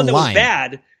 It was a line.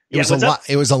 It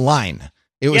was a line.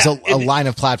 It was a line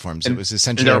of platforms. It was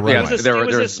essentially a runway. It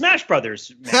was a Smash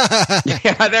Brothers.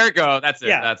 Yeah, there you go. That's it.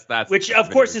 Yeah. That's which, of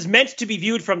course, is meant to be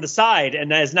viewed from the side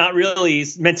and is not really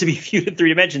meant to be viewed in 3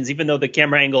 dimensions, even though the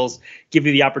camera angles give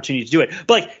you the opportunity to do it.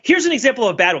 But like, here's an example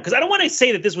of a bad one, because I don't want to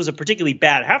say that this was a particularly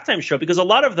bad halftime show, because a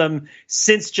lot of them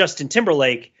since Justin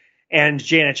Timberlake and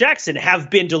Janet Jackson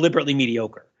have been deliberately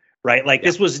mediocre, right? Like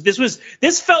this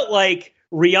felt like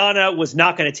Rihanna was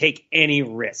not going to take any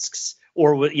risks.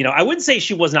 Or, I wouldn't say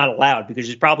she was not allowed, because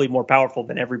she's probably more powerful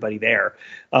than everybody there.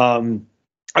 I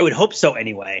would hope so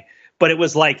anyway. But it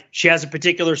was like she has a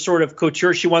particular sort of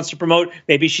couture she wants to promote.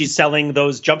 Maybe she's selling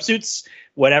those jumpsuits,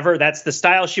 whatever. That's the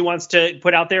style she wants to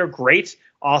put out there. Great.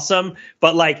 Awesome.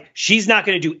 But like, she's not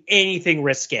going to do anything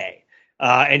risque.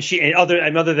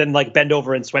 Other than like bend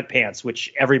over in sweatpants,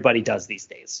 which everybody does these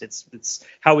days. It's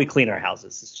how we clean our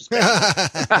houses. It's just but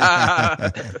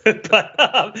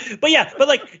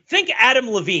like, think Adam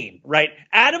Levine, right?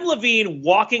 Adam Levine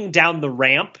walking down the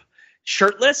ramp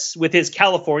shirtless with his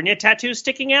California tattoo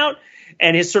sticking out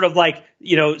and his sort of like,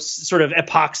 sort of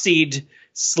epoxied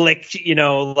slick,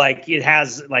 like it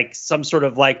has like some sort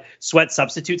of like sweat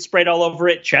substitute sprayed all over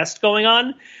it, chest going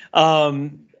on.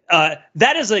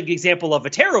 That is an example of a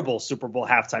terrible Super Bowl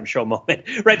halftime show moment,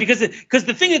 right? Because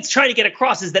the thing it's trying to get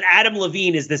across is that Adam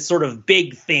Levine is this sort of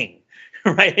big thing,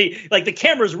 right? Like the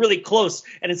camera's really close,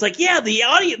 and it's like, yeah, the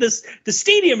audience, the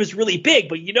stadium is really big,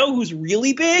 but you know who's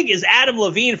really big is Adam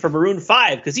Levine from Maroon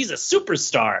 5, because he's a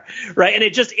superstar, right? And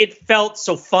it felt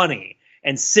so funny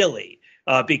and silly.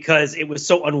 Because it was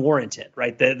so unwarranted,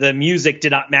 right? The music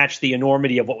did not match the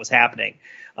enormity of what was happening.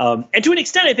 And to an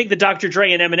extent, I think the Dr.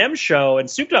 Dre and Eminem show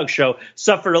and Snoop Dogg show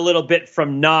suffered a little bit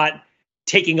from not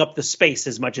taking up the space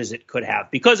as much as it could have,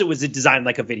 because it was designed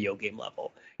like a video game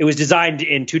level. It was designed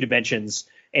in 2 dimensions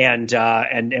and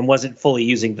wasn't fully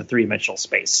using the 3-dimensional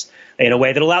space in a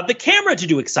way that allowed the camera to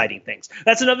do exciting things.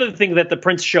 That's another thing that the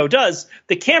Prince show does.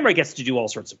 The camera gets to do all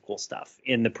sorts of cool stuff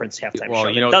in the Prince halftime show.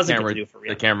 Well,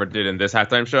 the camera did in this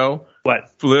halftime show? What?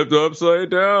 Flipped upside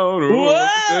down.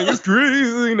 It's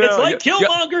crazy now. It's like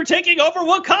Killmonger taking over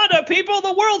Wakanda, people.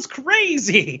 The world's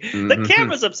crazy. The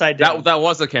camera's upside down. That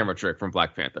was a camera trick from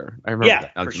Black Panther. I remember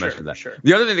that. I was mentioned that. Sure.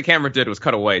 The other thing the camera did was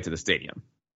cut away to the stadium.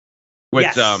 Which,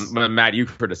 yes. Matt, you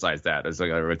criticized that as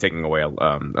like taking away,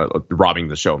 robbing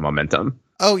the show momentum.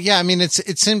 Oh yeah, I mean, it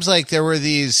seems like there were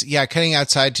these, cutting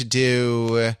outside to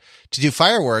do to do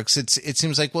fireworks, it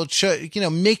seems like, well,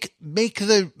 make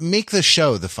the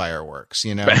show the fireworks,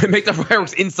 make the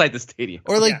fireworks inside the stadium,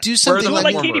 or like do something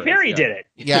like Katy Perry did it.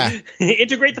 Yeah,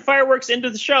 integrate the fireworks into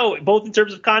the show, both in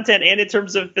terms of content and in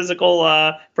terms of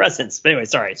physical presence. But anyway,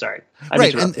 sorry.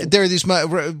 Right, and there are these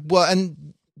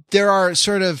and there are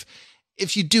sort of,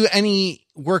 if you do any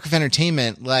work of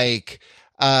entertainment, like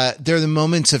there are the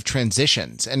moments of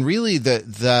transitions, and really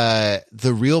the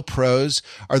real pros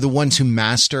are the ones who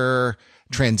master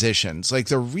transitions. Like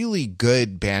the really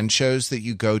good band shows that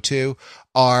you go to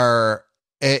are,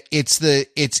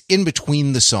 it's in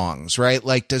between the songs, right?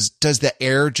 Like does the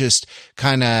air just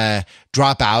kind of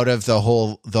drop out of the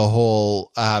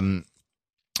whole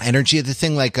energy of the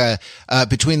thing, like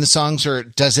between the songs, or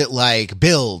does it like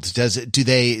build? Do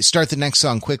they start the next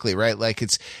song quickly, right? Like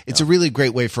it's a really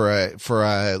great way for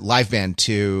a live band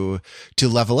to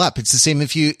level up. It's the same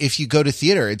if you go to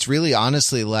theater. It's really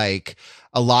honestly like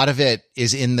a lot of it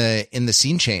is in the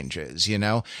scene changes,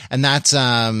 and that's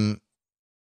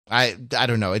I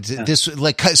don't know. It's this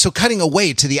like, so cutting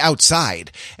away to the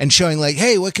outside and showing like,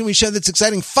 hey, what can we show that's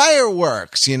exciting?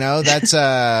 Fireworks, that's,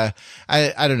 I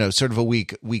don't know, sort of a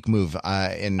weak move,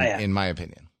 in my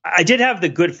opinion. I did have the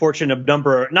good fortune of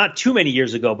not too many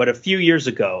years ago, but a few years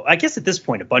ago, I guess at this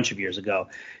point, a bunch of years ago,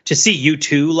 to see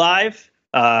U2 live,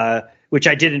 which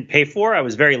I didn't pay for. I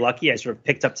was very lucky. I sort of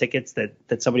picked up tickets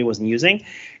that somebody wasn't using.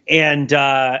 And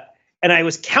I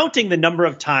was counting the number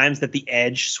of times that the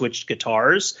Edge switched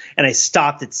guitars, and I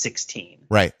stopped at 16.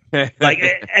 Right. Like,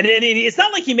 and it's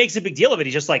not like he makes a big deal of it.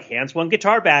 He just like hands one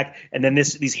guitar back, and then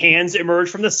these hands emerge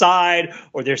from the side,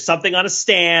 or there's something on a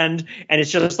stand, and it's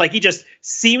just like he just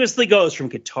seamlessly goes from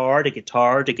guitar to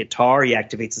guitar to guitar. He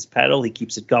activates his pedal, he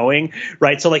keeps it going,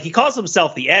 right? So like he calls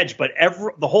himself the Edge, but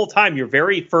the whole time you're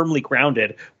very firmly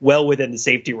grounded, well within the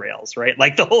safety rails, right?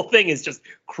 Like the whole thing is just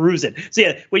cruising. So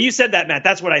yeah, when you said that, Matt,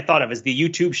 that's what I thought of as the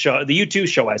U2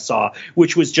 show I saw,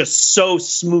 which was just so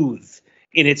smooth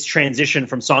in its transition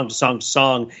from song to song to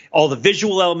song, all the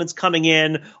visual elements coming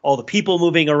in, all the people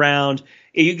moving around.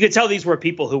 You could tell these were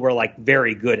people who were like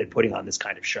very good at putting on this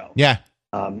kind of show. Yeah.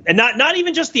 And not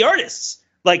even just the artists,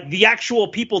 like the actual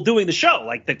people doing the show,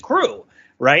 like the crew,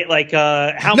 right? Like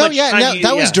how much time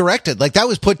that was directed, like that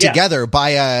was put together by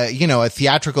a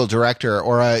theatrical director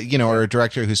or a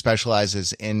director who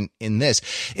specializes in this.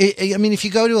 I mean, if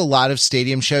you go to a lot of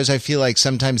stadium shows, I feel like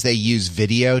sometimes they use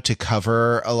video to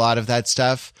cover a lot of that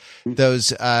stuff,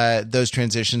 those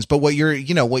transitions. But what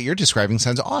you're describing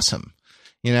sounds awesome.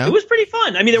 It was pretty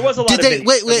fun. I mean, there was a lot of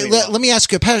wait, let me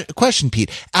ask you a question,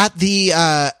 Pete. At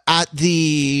the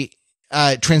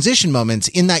transition moments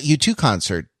in that U2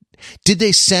 concert, did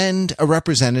they send a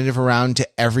representative around to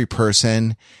every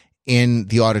person in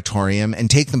the auditorium and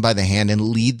take them by the hand and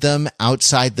lead them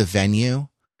outside the venue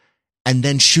and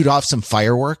then shoot off some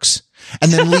fireworks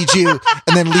and then lead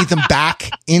them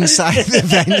back inside the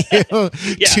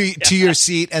venue to your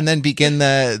seat and then begin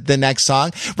the next song?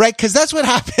 Right. Cause that's what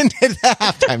happened at the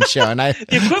halftime show. And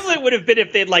the equivalent would have been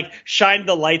if they'd like shined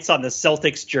the lights on the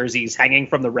Celtics jerseys hanging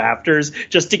from the rafters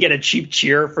just to get a cheap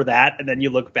cheer for that. And then you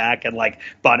look back and like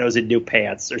Bono's in new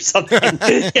pants or something.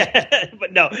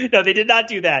 But no, they did not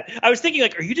do that. I was thinking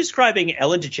like, are you describing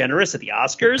Ellen DeGeneres at the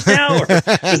Oscars now? Or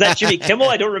was that Jimmy Kimmel?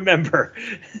 I don't remember.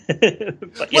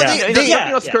 But yeah. Something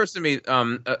else occurs to me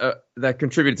that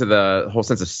contributed to the whole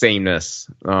sense of sameness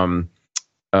in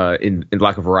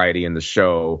lack of variety in the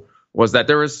show was that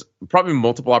there was probably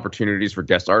multiple opportunities for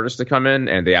guest artists to come in,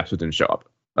 and they absolutely didn't show up.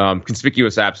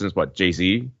 Conspicuous absence,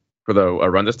 Jay-Z for the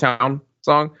Run This Town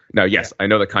song? Now, yes, I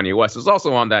know that Kanye West is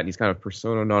also on that, and he's kind of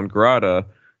persona non grata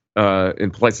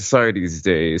in polite society these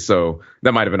days, so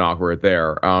that might have been awkward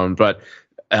there. But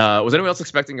was anyone else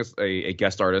expecting a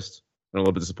guest artist? I'm a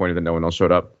little bit disappointed that no one else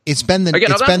showed up. It's been the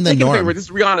norm. This is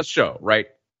Rihanna's show, right?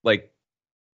 Like,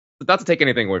 not to take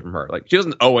anything away from her. Like, she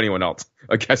doesn't owe anyone else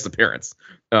a guest appearance.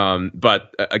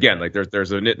 But again, like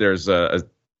there's an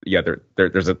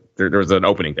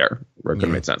opening there where it could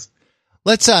have made sense.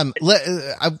 Let's I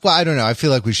don't know. I feel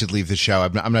like we should leave the show.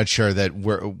 I'm not sure that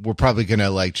we're probably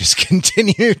gonna like just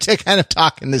continue to kind of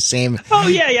talk in the same. Oh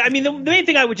yeah. I mean, the main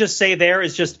thing I would just say there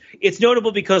is just it's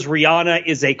notable because Rihanna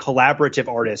is a collaborative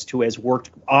artist who has worked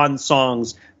on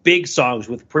big songs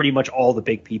with pretty much all the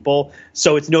big people.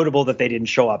 So it's notable that they didn't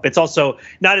show up. It's also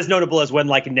not as notable as when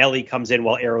like Nelly comes in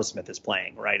while Aerosmith is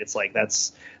playing. Right? It's like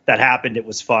that happened. It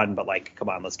was fun, but like, come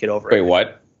on, let's get over it. Wait,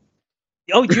 what?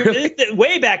 Oh,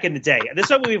 way back in the day. This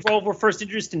is when we were first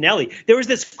introduced to Nelly. There was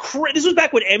this was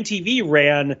back when MTV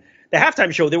ran the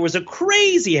halftime show, there was a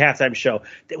crazy halftime show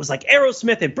that was like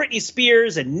Aerosmith and Britney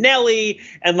Spears and Nelly,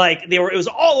 and like it was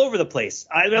all over the place.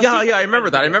 I remember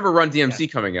that. I remember Run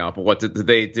DMC coming out, but what did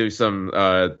they do? Some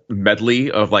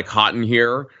medley of like Hot in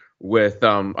Here with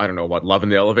I don't know what, Love in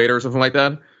the Elevator or something like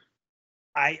that.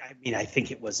 I mean, I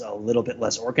think it was a little bit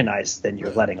less organized than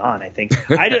you're letting on. I think.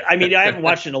 I mean, I haven't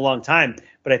watched it in a long time,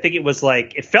 but I think it was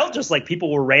like, it felt just like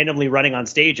people were randomly running on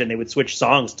stage and they would switch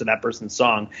songs to that person's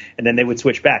song and then they would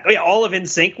switch back. Oh yeah, all of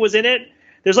NSYNC was in it.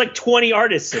 There's like 20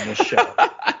 artists in this show.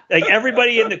 Like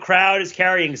everybody in the crowd is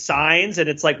carrying signs, and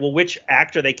it's like, well, which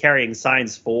act are they carrying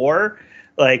signs for?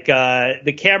 Like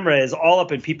the camera is all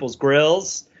up in people's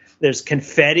grills. There's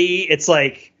confetti. It's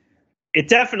like, it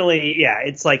definitely, yeah.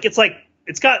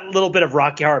 It's got a little bit of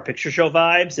Rocky Horror Picture Show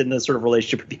vibes in the sort of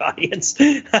relationship with the audience.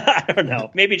 I don't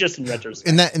know. Maybe just in retrospect.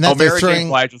 And that Mary J.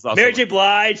 Blige was also Mary J.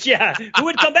 Blige, yeah. Who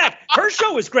would come back? Her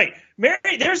show was great.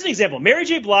 There's an example. Mary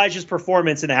J. Blige's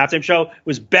performance in the halftime show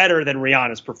was better than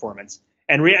Rihanna's performance.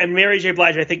 And Mary J.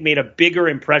 Blige, I think, made a bigger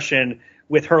impression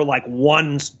with her like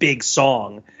one big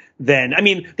song than, I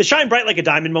mean, the Shine Bright Like a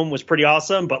Diamond moment was pretty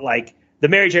awesome, but like the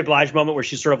Mary J. Blige moment where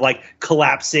she's sort of like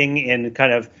collapsing in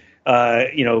kind of,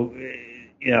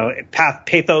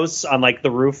 pathos on like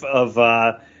the roof of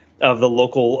the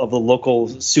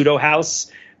local pseudo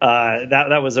house.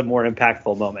 That was a more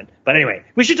impactful moment. But anyway,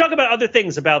 we should talk about other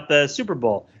things about the Super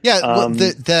Bowl. Yeah, I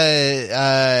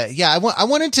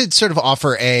wanted to sort of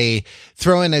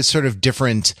throw in a sort of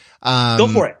different. Go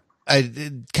for it.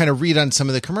 Kind of read on some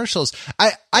of the commercials.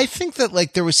 I think that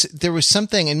like there was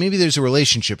something, and maybe there's a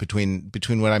relationship between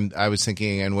what I was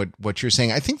thinking and what you're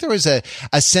saying. I think there was a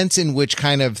sense in which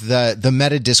kind of the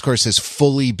meta discourse has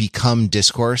fully become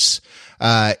discourse,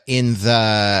 in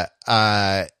the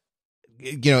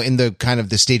in the kind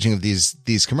of the staging of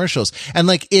these commercials. And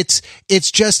like, it's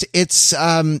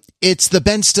the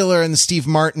Ben Stiller and the Steve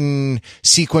Martin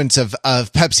sequence of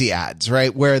Pepsi ads,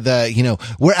 right? Where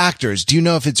we're actors. Do you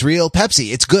know if it's real?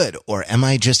 Pepsi, it's good. Or am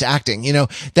I just acting?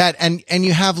 That, and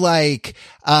you have like,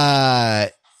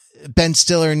 Ben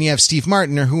Stiller and you have Steve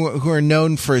Martin, who are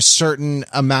known for a certain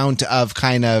amount of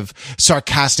kind of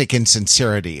sarcastic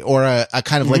insincerity, or a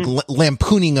kind of like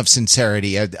lampooning of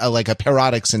sincerity, like a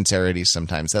parodic sincerity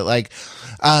sometimes, that like,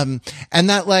 and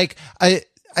that like, I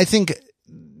think,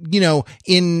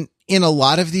 in a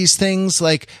lot of these things,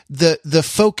 like the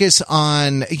focus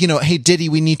on, hey Diddy,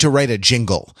 we need to write a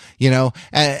jingle,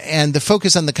 and the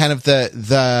focus on the kind of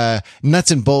the nuts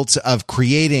and bolts of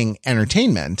creating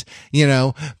entertainment,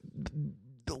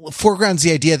 foregrounds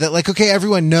the idea that like, okay,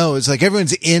 everyone knows, like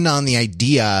everyone's in on the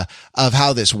idea of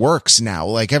how this works now.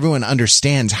 Like everyone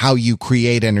understands how you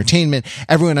create entertainment.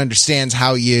 Everyone understands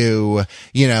how you,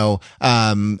 put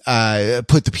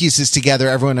the pieces together.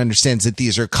 Everyone understands that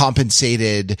these are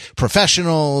compensated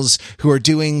professionals who are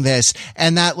doing this,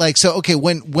 and that like, so, okay,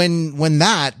 when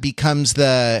that becomes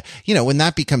the, when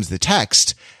that becomes the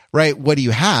text, right? What do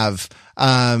you have?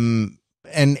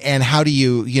 And how do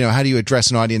you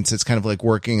address an audience that's kind of like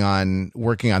working on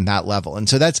that level? And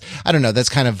so that's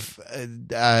kind of,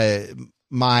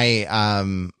 my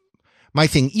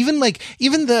thing. Even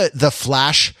the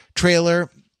Flash trailer,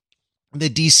 the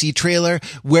DC trailer,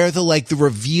 where the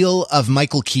reveal of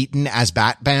Michael Keaton as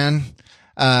Batman,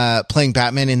 playing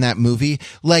Batman in that movie,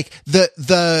 like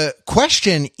the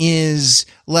question is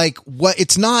like,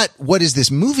 it's not, what is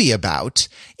this movie about?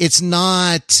 It's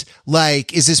not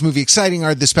like, is this movie exciting?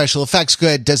 Are the special effects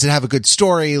good? Does it have a good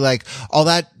story? Like all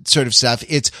that sort of stuff.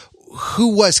 It's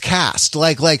who was cast?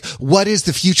 Like what is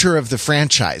the future of the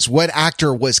franchise? What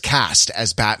actor was cast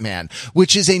as Batman?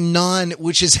 Which is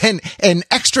an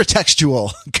extra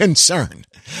textual concern.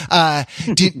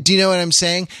 Do you know what I'm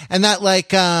saying? And that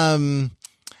like, I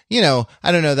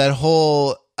don't know, that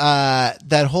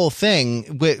whole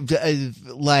thing with,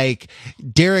 like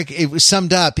Derek, it was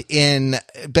summed up in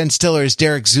Ben Stiller's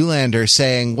Derek Zoolander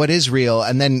saying, what is real?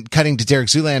 And then cutting to Derek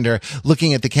Zoolander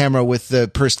looking at the camera with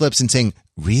the pursed lips and saying,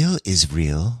 real is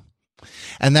real.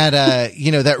 And that,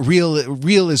 that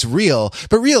real is real,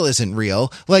 but real isn't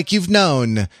real. Like you've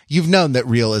known that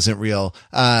real isn't real,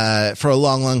 for a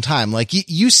long, long time. Like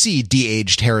you see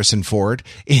de-aged Harrison Ford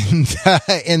in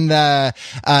the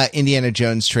Indiana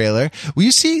Jones trailer. Well,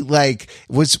 you see, like,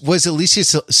 was Alicia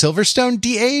Silverstone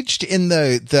de-aged in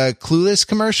the Clueless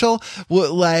commercial?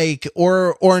 Like,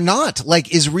 or not?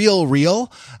 Like, is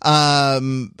real?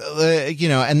 And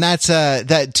that's,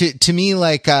 that to me,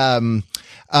 like,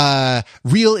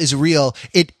 real is real.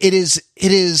 It is,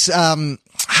 oh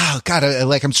God,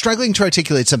 like I'm struggling to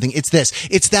articulate something. It's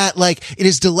that like, it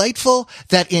is delightful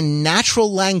that in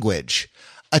natural language,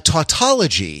 a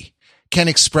tautology can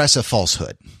express a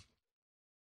falsehood.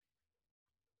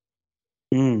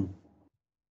 Mm.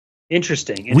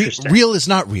 Interesting. Real is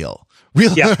not real.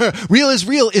 Real, Yeah. real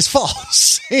is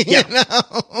false. Yeah.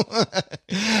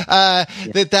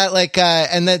 That's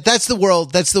the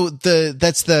world. That's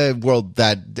the world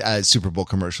that Super Bowl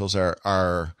commercials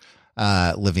are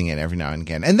living in every now and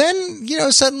again. And then,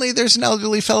 suddenly there's an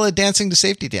elderly fella dancing to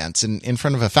Safety Dance in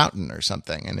front of a fountain or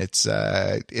something. And it's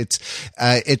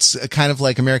kind of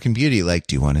like American Beauty. Like,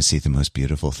 do you want to see the most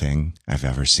beautiful thing I've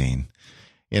ever seen?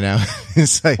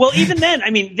 It's like, well, even then,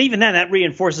 that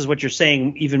reinforces what you're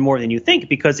saying even more than you think,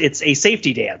 because it's a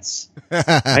safety dance,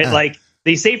 right? Like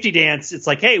the safety dance, it's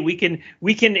like, hey, we can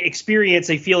experience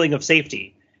a feeling of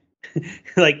safety,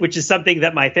 like, which is something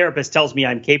that my therapist tells me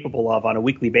I'm capable of on a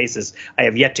weekly basis. I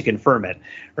have yet to confirm it,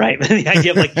 right? The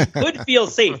idea of like, you could feel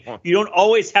safe. You don't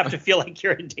always have to feel like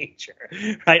you're in danger,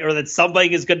 right? Or that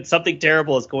something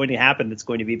terrible is going to happen that's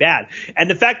going to be bad. And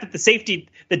the fact that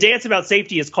the dance about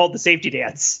safety is called the safety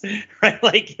dance, right?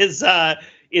 Like is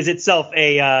itself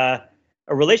a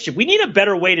relationship. We need a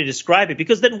better way to describe it,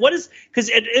 because then because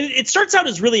it starts out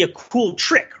as really a cool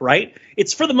trick, right?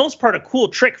 It's for the most part a cool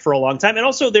trick for a long time. And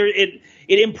also it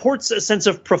imports a sense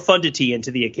of profundity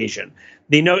into the occasion,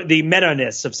 the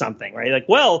meta-ness of something, right? Like,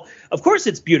 well, of course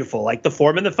it's beautiful. Like the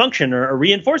form and the function are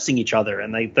reinforcing each other.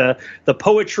 And like the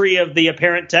poetry of the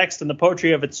apparent text and the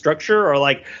poetry of its structure are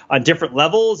like on different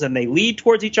levels, and they lead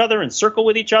towards each other and circle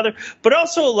with each other. But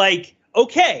also like,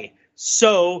 okay,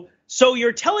 so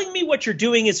you're telling me what you're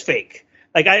doing is fake.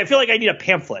 Like, I feel like I need a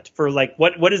pamphlet for like,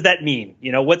 what does that mean?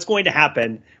 What's going to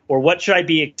happen, or what should I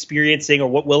be experiencing, or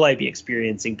what will I be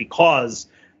experiencing because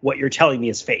what you're telling me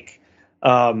is fake?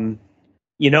 I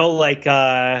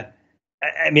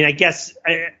guess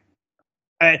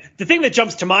the thing that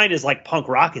jumps to mind is like punk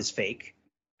rock is fake,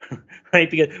 right?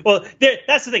 Because, well,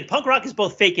 that's the thing. Punk rock is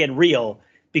both fake and real.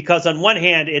 Because on one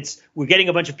hand, we're getting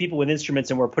a bunch of people with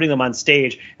instruments and we're putting them on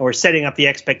stage, and we're setting up the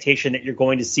expectation that you're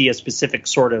going to see a specific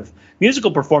sort of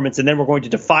musical performance, and then we're going to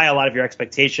defy a lot of your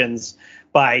expectations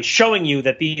by showing you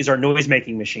that these are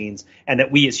noise-making machines, and that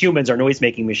we as humans are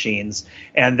noise-making machines,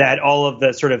 and that all of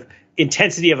the sort of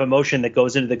intensity of emotion that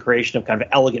goes into the creation of kind of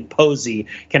elegant poesy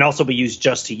can also be used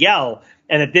just to yell,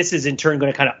 and that this is in turn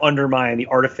going to kind of undermine the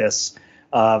artifice.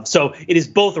 So it is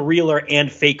both realer and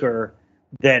faker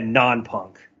than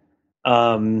non-punk.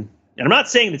 And I'm not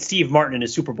saying that Steve Martin in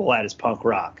his Super Bowl ad is punk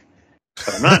rock,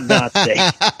 but I'm not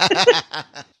saying.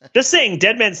 Just saying,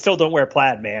 dead men still don't wear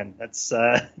plaid, man. That's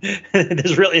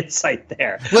there's real insight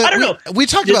there. Well, I don't know. We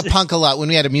talked about punk a lot when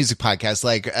we had a music podcast.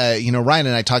 Like, Ryan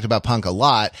and I talked about punk a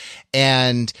lot,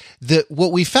 and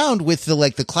what we found with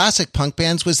the classic punk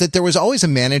bands was that there was always a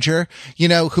manager,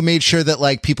 who made sure that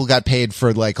like people got paid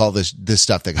for like all this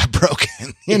stuff that got broken.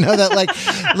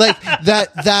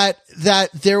 That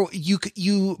there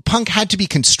punk had to be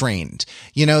constrained.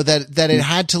 That it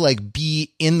had to like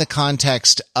be in the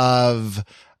context of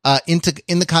in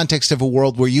the context of a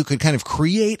world where you could kind of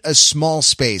create a small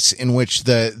space in which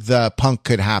the punk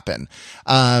could happen.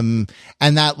 And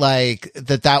that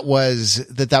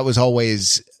was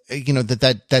always,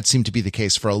 that seemed to be the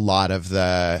case for a lot of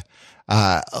the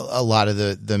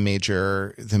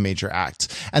major acts.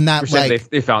 And that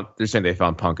they're saying they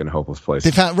found punk in a hopeless place.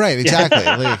 They found, right, exactly.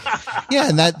 Yeah.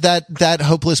 And that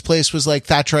hopeless place was like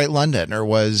Thatcherite London, or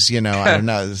was, I don't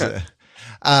know,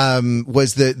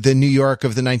 was the New York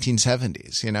of the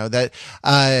 1970s,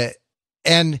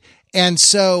 and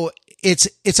so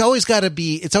it's always got to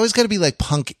be like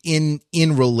punk in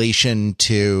relation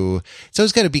to, it's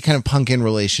always got to be kind of punk in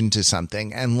relation to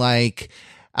something. And like,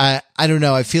 I don't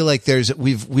know. I feel like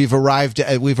we've arrived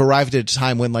at a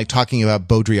time when like talking about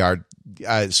Baudrillard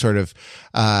sort of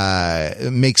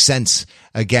makes sense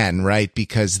again, right?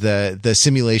 Because the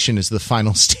simulation is the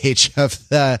final stage of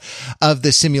the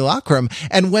simulacrum.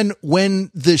 And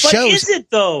when the show is it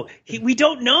though? We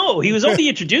don't know. He was only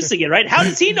introducing it, right? How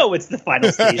does he know it's the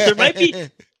final stage?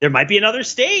 There might be another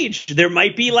stage. There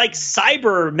might be like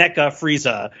cyber mecha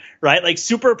Frieza, right? Like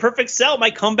Super Perfect Cell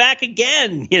might come back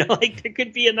again. Like there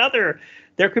could be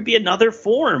another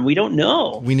form. We don't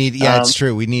know. We need, it's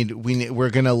true. We're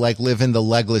going to like live in the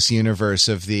legless universe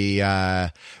of the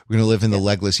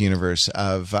legless universe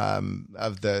of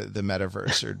the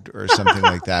metaverse or something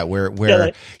like that, where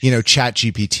Chat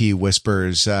GPT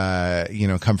whispers,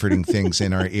 comforting things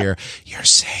in our ear. You're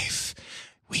safe.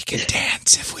 We can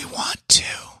dance if we want to.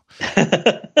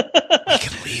 We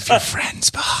can leave your friends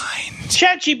behind.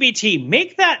 ChatGPT,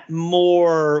 make that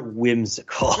more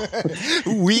whimsical.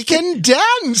 We can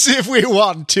dance if we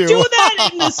want to. Do that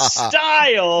in the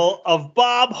style of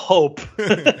Bob Hope.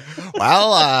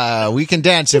 We can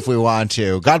dance if we want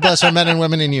to. God bless our men and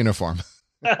women in uniform.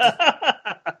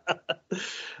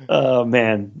 Oh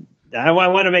man. I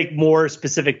want to make more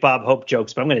specific Bob Hope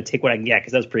jokes, but I'm going to take what I can get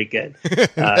because that was pretty good.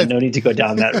 No need to go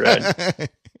down that road.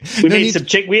 We ate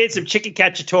some chicken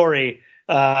cacciatore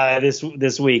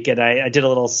this week, and I did a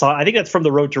little song. I think that's from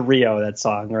the Road to Rio. That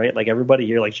song, right? Like everybody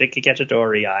here, like chicken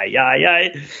cacciatore,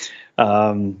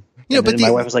 but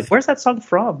my wife was like, "Where's that song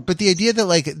from?" But the idea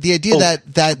that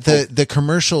the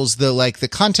commercials, the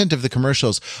content of the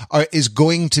commercials is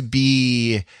going to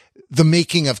be the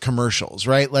making of commercials,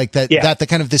 right? Like that the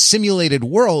kind of the simulated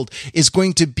world is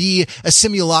going to be a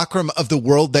simulacrum of the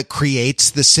world that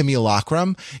creates the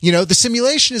simulacrum. You know, the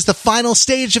simulation is the final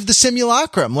stage of the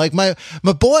simulacrum. Like my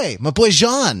boy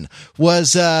Jean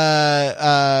was on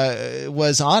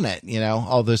it, you know,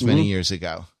 all those many years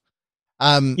ago.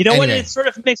 What it sort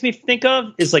of makes me think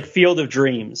of is like Field of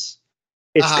Dreams.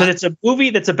 It's because it's a movie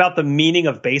that's about the meaning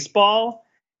of baseball.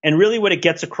 And really what it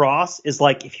gets across is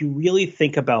like, if you really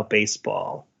think about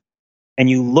baseball and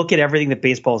you look at everything that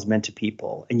baseball has meant to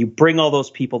people and you bring all those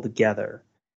people together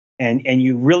and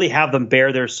you really have them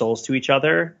bare their souls to each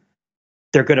other,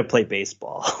 they're going to play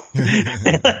baseball.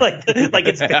 like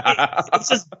it's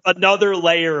just another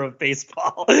layer of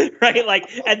baseball, right? Like,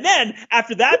 and then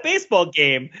after that baseball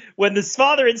game, when this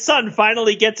father and son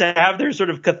finally get to have their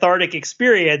sort of cathartic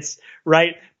experience,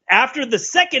 right? After the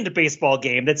second baseball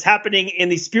game that's happening in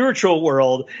the spiritual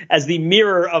world as the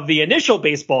mirror of the initial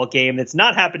baseball game that's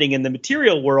not happening in the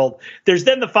material world, there's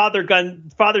then the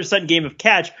father-son game of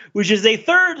catch, which is a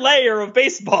third layer of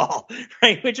baseball,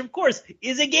 right? Which, of course,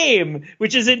 is a game,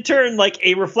 which is in turn like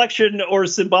a reflection or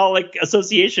symbolic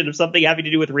association of something having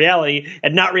to do with reality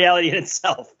and not reality in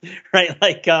itself, right?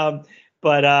 Like,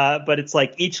 but it's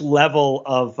like each level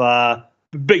of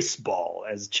baseball,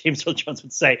 as James Earl Jones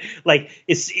would say, like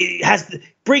it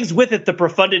brings with it the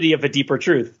profundity of a deeper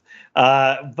truth.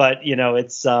 But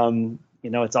it's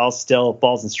all still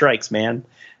balls and strikes, man.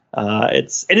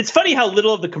 It's funny how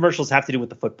little of the commercials have to do with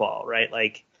the football, right?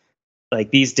 Like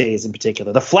these days in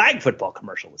particular, the flag football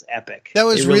commercial was epic. That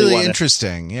was really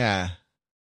interesting. Yeah.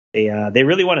 They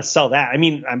really want to sell that. I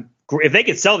mean, if they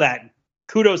could sell that,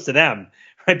 kudos to them.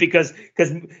 Right, because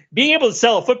being able to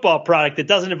sell a football product that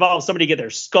doesn't involve somebody get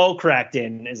their skull cracked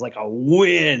in is like a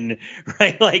win,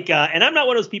 right? Like, and I'm not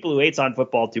one of those people who hates on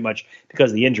football too much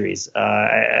because of the injuries.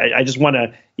 I just want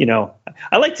to,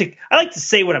 I like to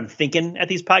say what I'm thinking at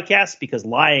these podcasts because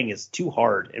lying is too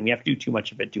hard and we have to do too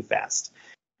much of it too fast.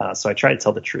 So I try to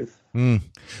tell the truth.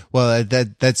 Well,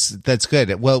 that's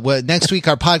good. Well, next week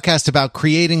our podcast about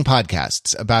creating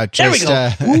podcasts about just.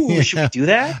 There we go. Ooh, should we do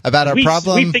that? About our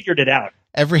problem. We figured it out.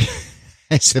 I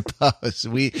suppose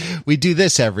we do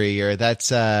this every year. That's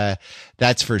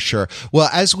for sure. Well,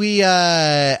 as we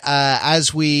wrap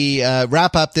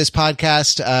up this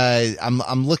podcast,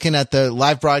 I'm looking at the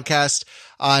live broadcast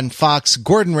on Fox.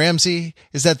 Gordon Ramsay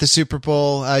is at the Super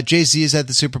Bowl. Jay-Z is at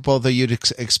the Super Bowl, though you'd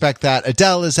expect that.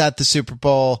 Adele is at the Super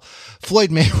Bowl.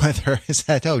 Floyd Mayweather is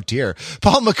at, oh dear.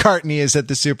 Paul McCartney is at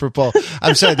the Super Bowl.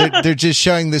 I'm sorry. They're just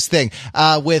showing this thing,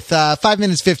 with 5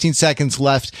 minutes, 15 seconds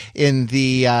left in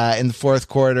the fourth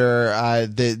quarter.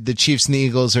 The Chiefs and the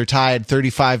Eagles are tied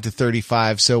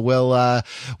 35-35. So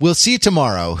we'll see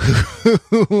tomorrow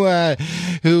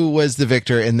who was the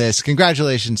victor in this.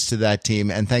 Congratulations to that team.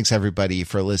 And thanks everybody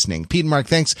for listening. Pete and Mark,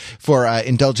 thanks for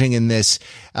indulging in this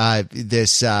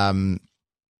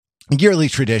yearly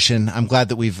tradition. I'm glad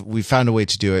that we've found a way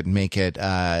to do it and make it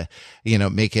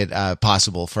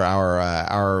possible for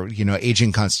our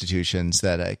aging constitutions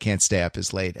that can't stay up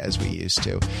as late as we used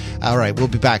to. All right, we'll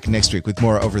be back next week with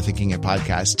more Overthinking It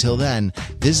podcast. Till then,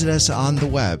 visit us on the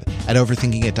web at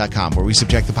overthinkingit.com, where we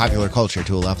subject the popular culture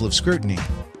to a level of scrutiny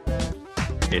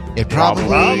it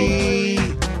probably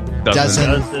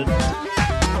doesn't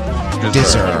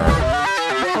deserve.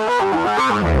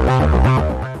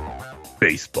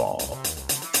 Baseball.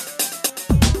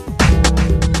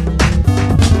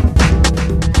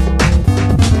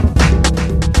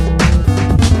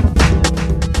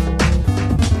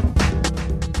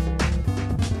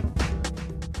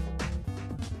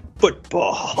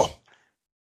 Football.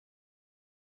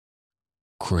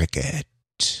 Cricket.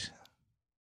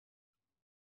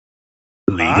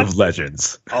 League of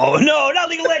Legends. Oh no, not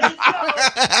League of Legends. No,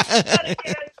 not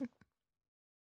again.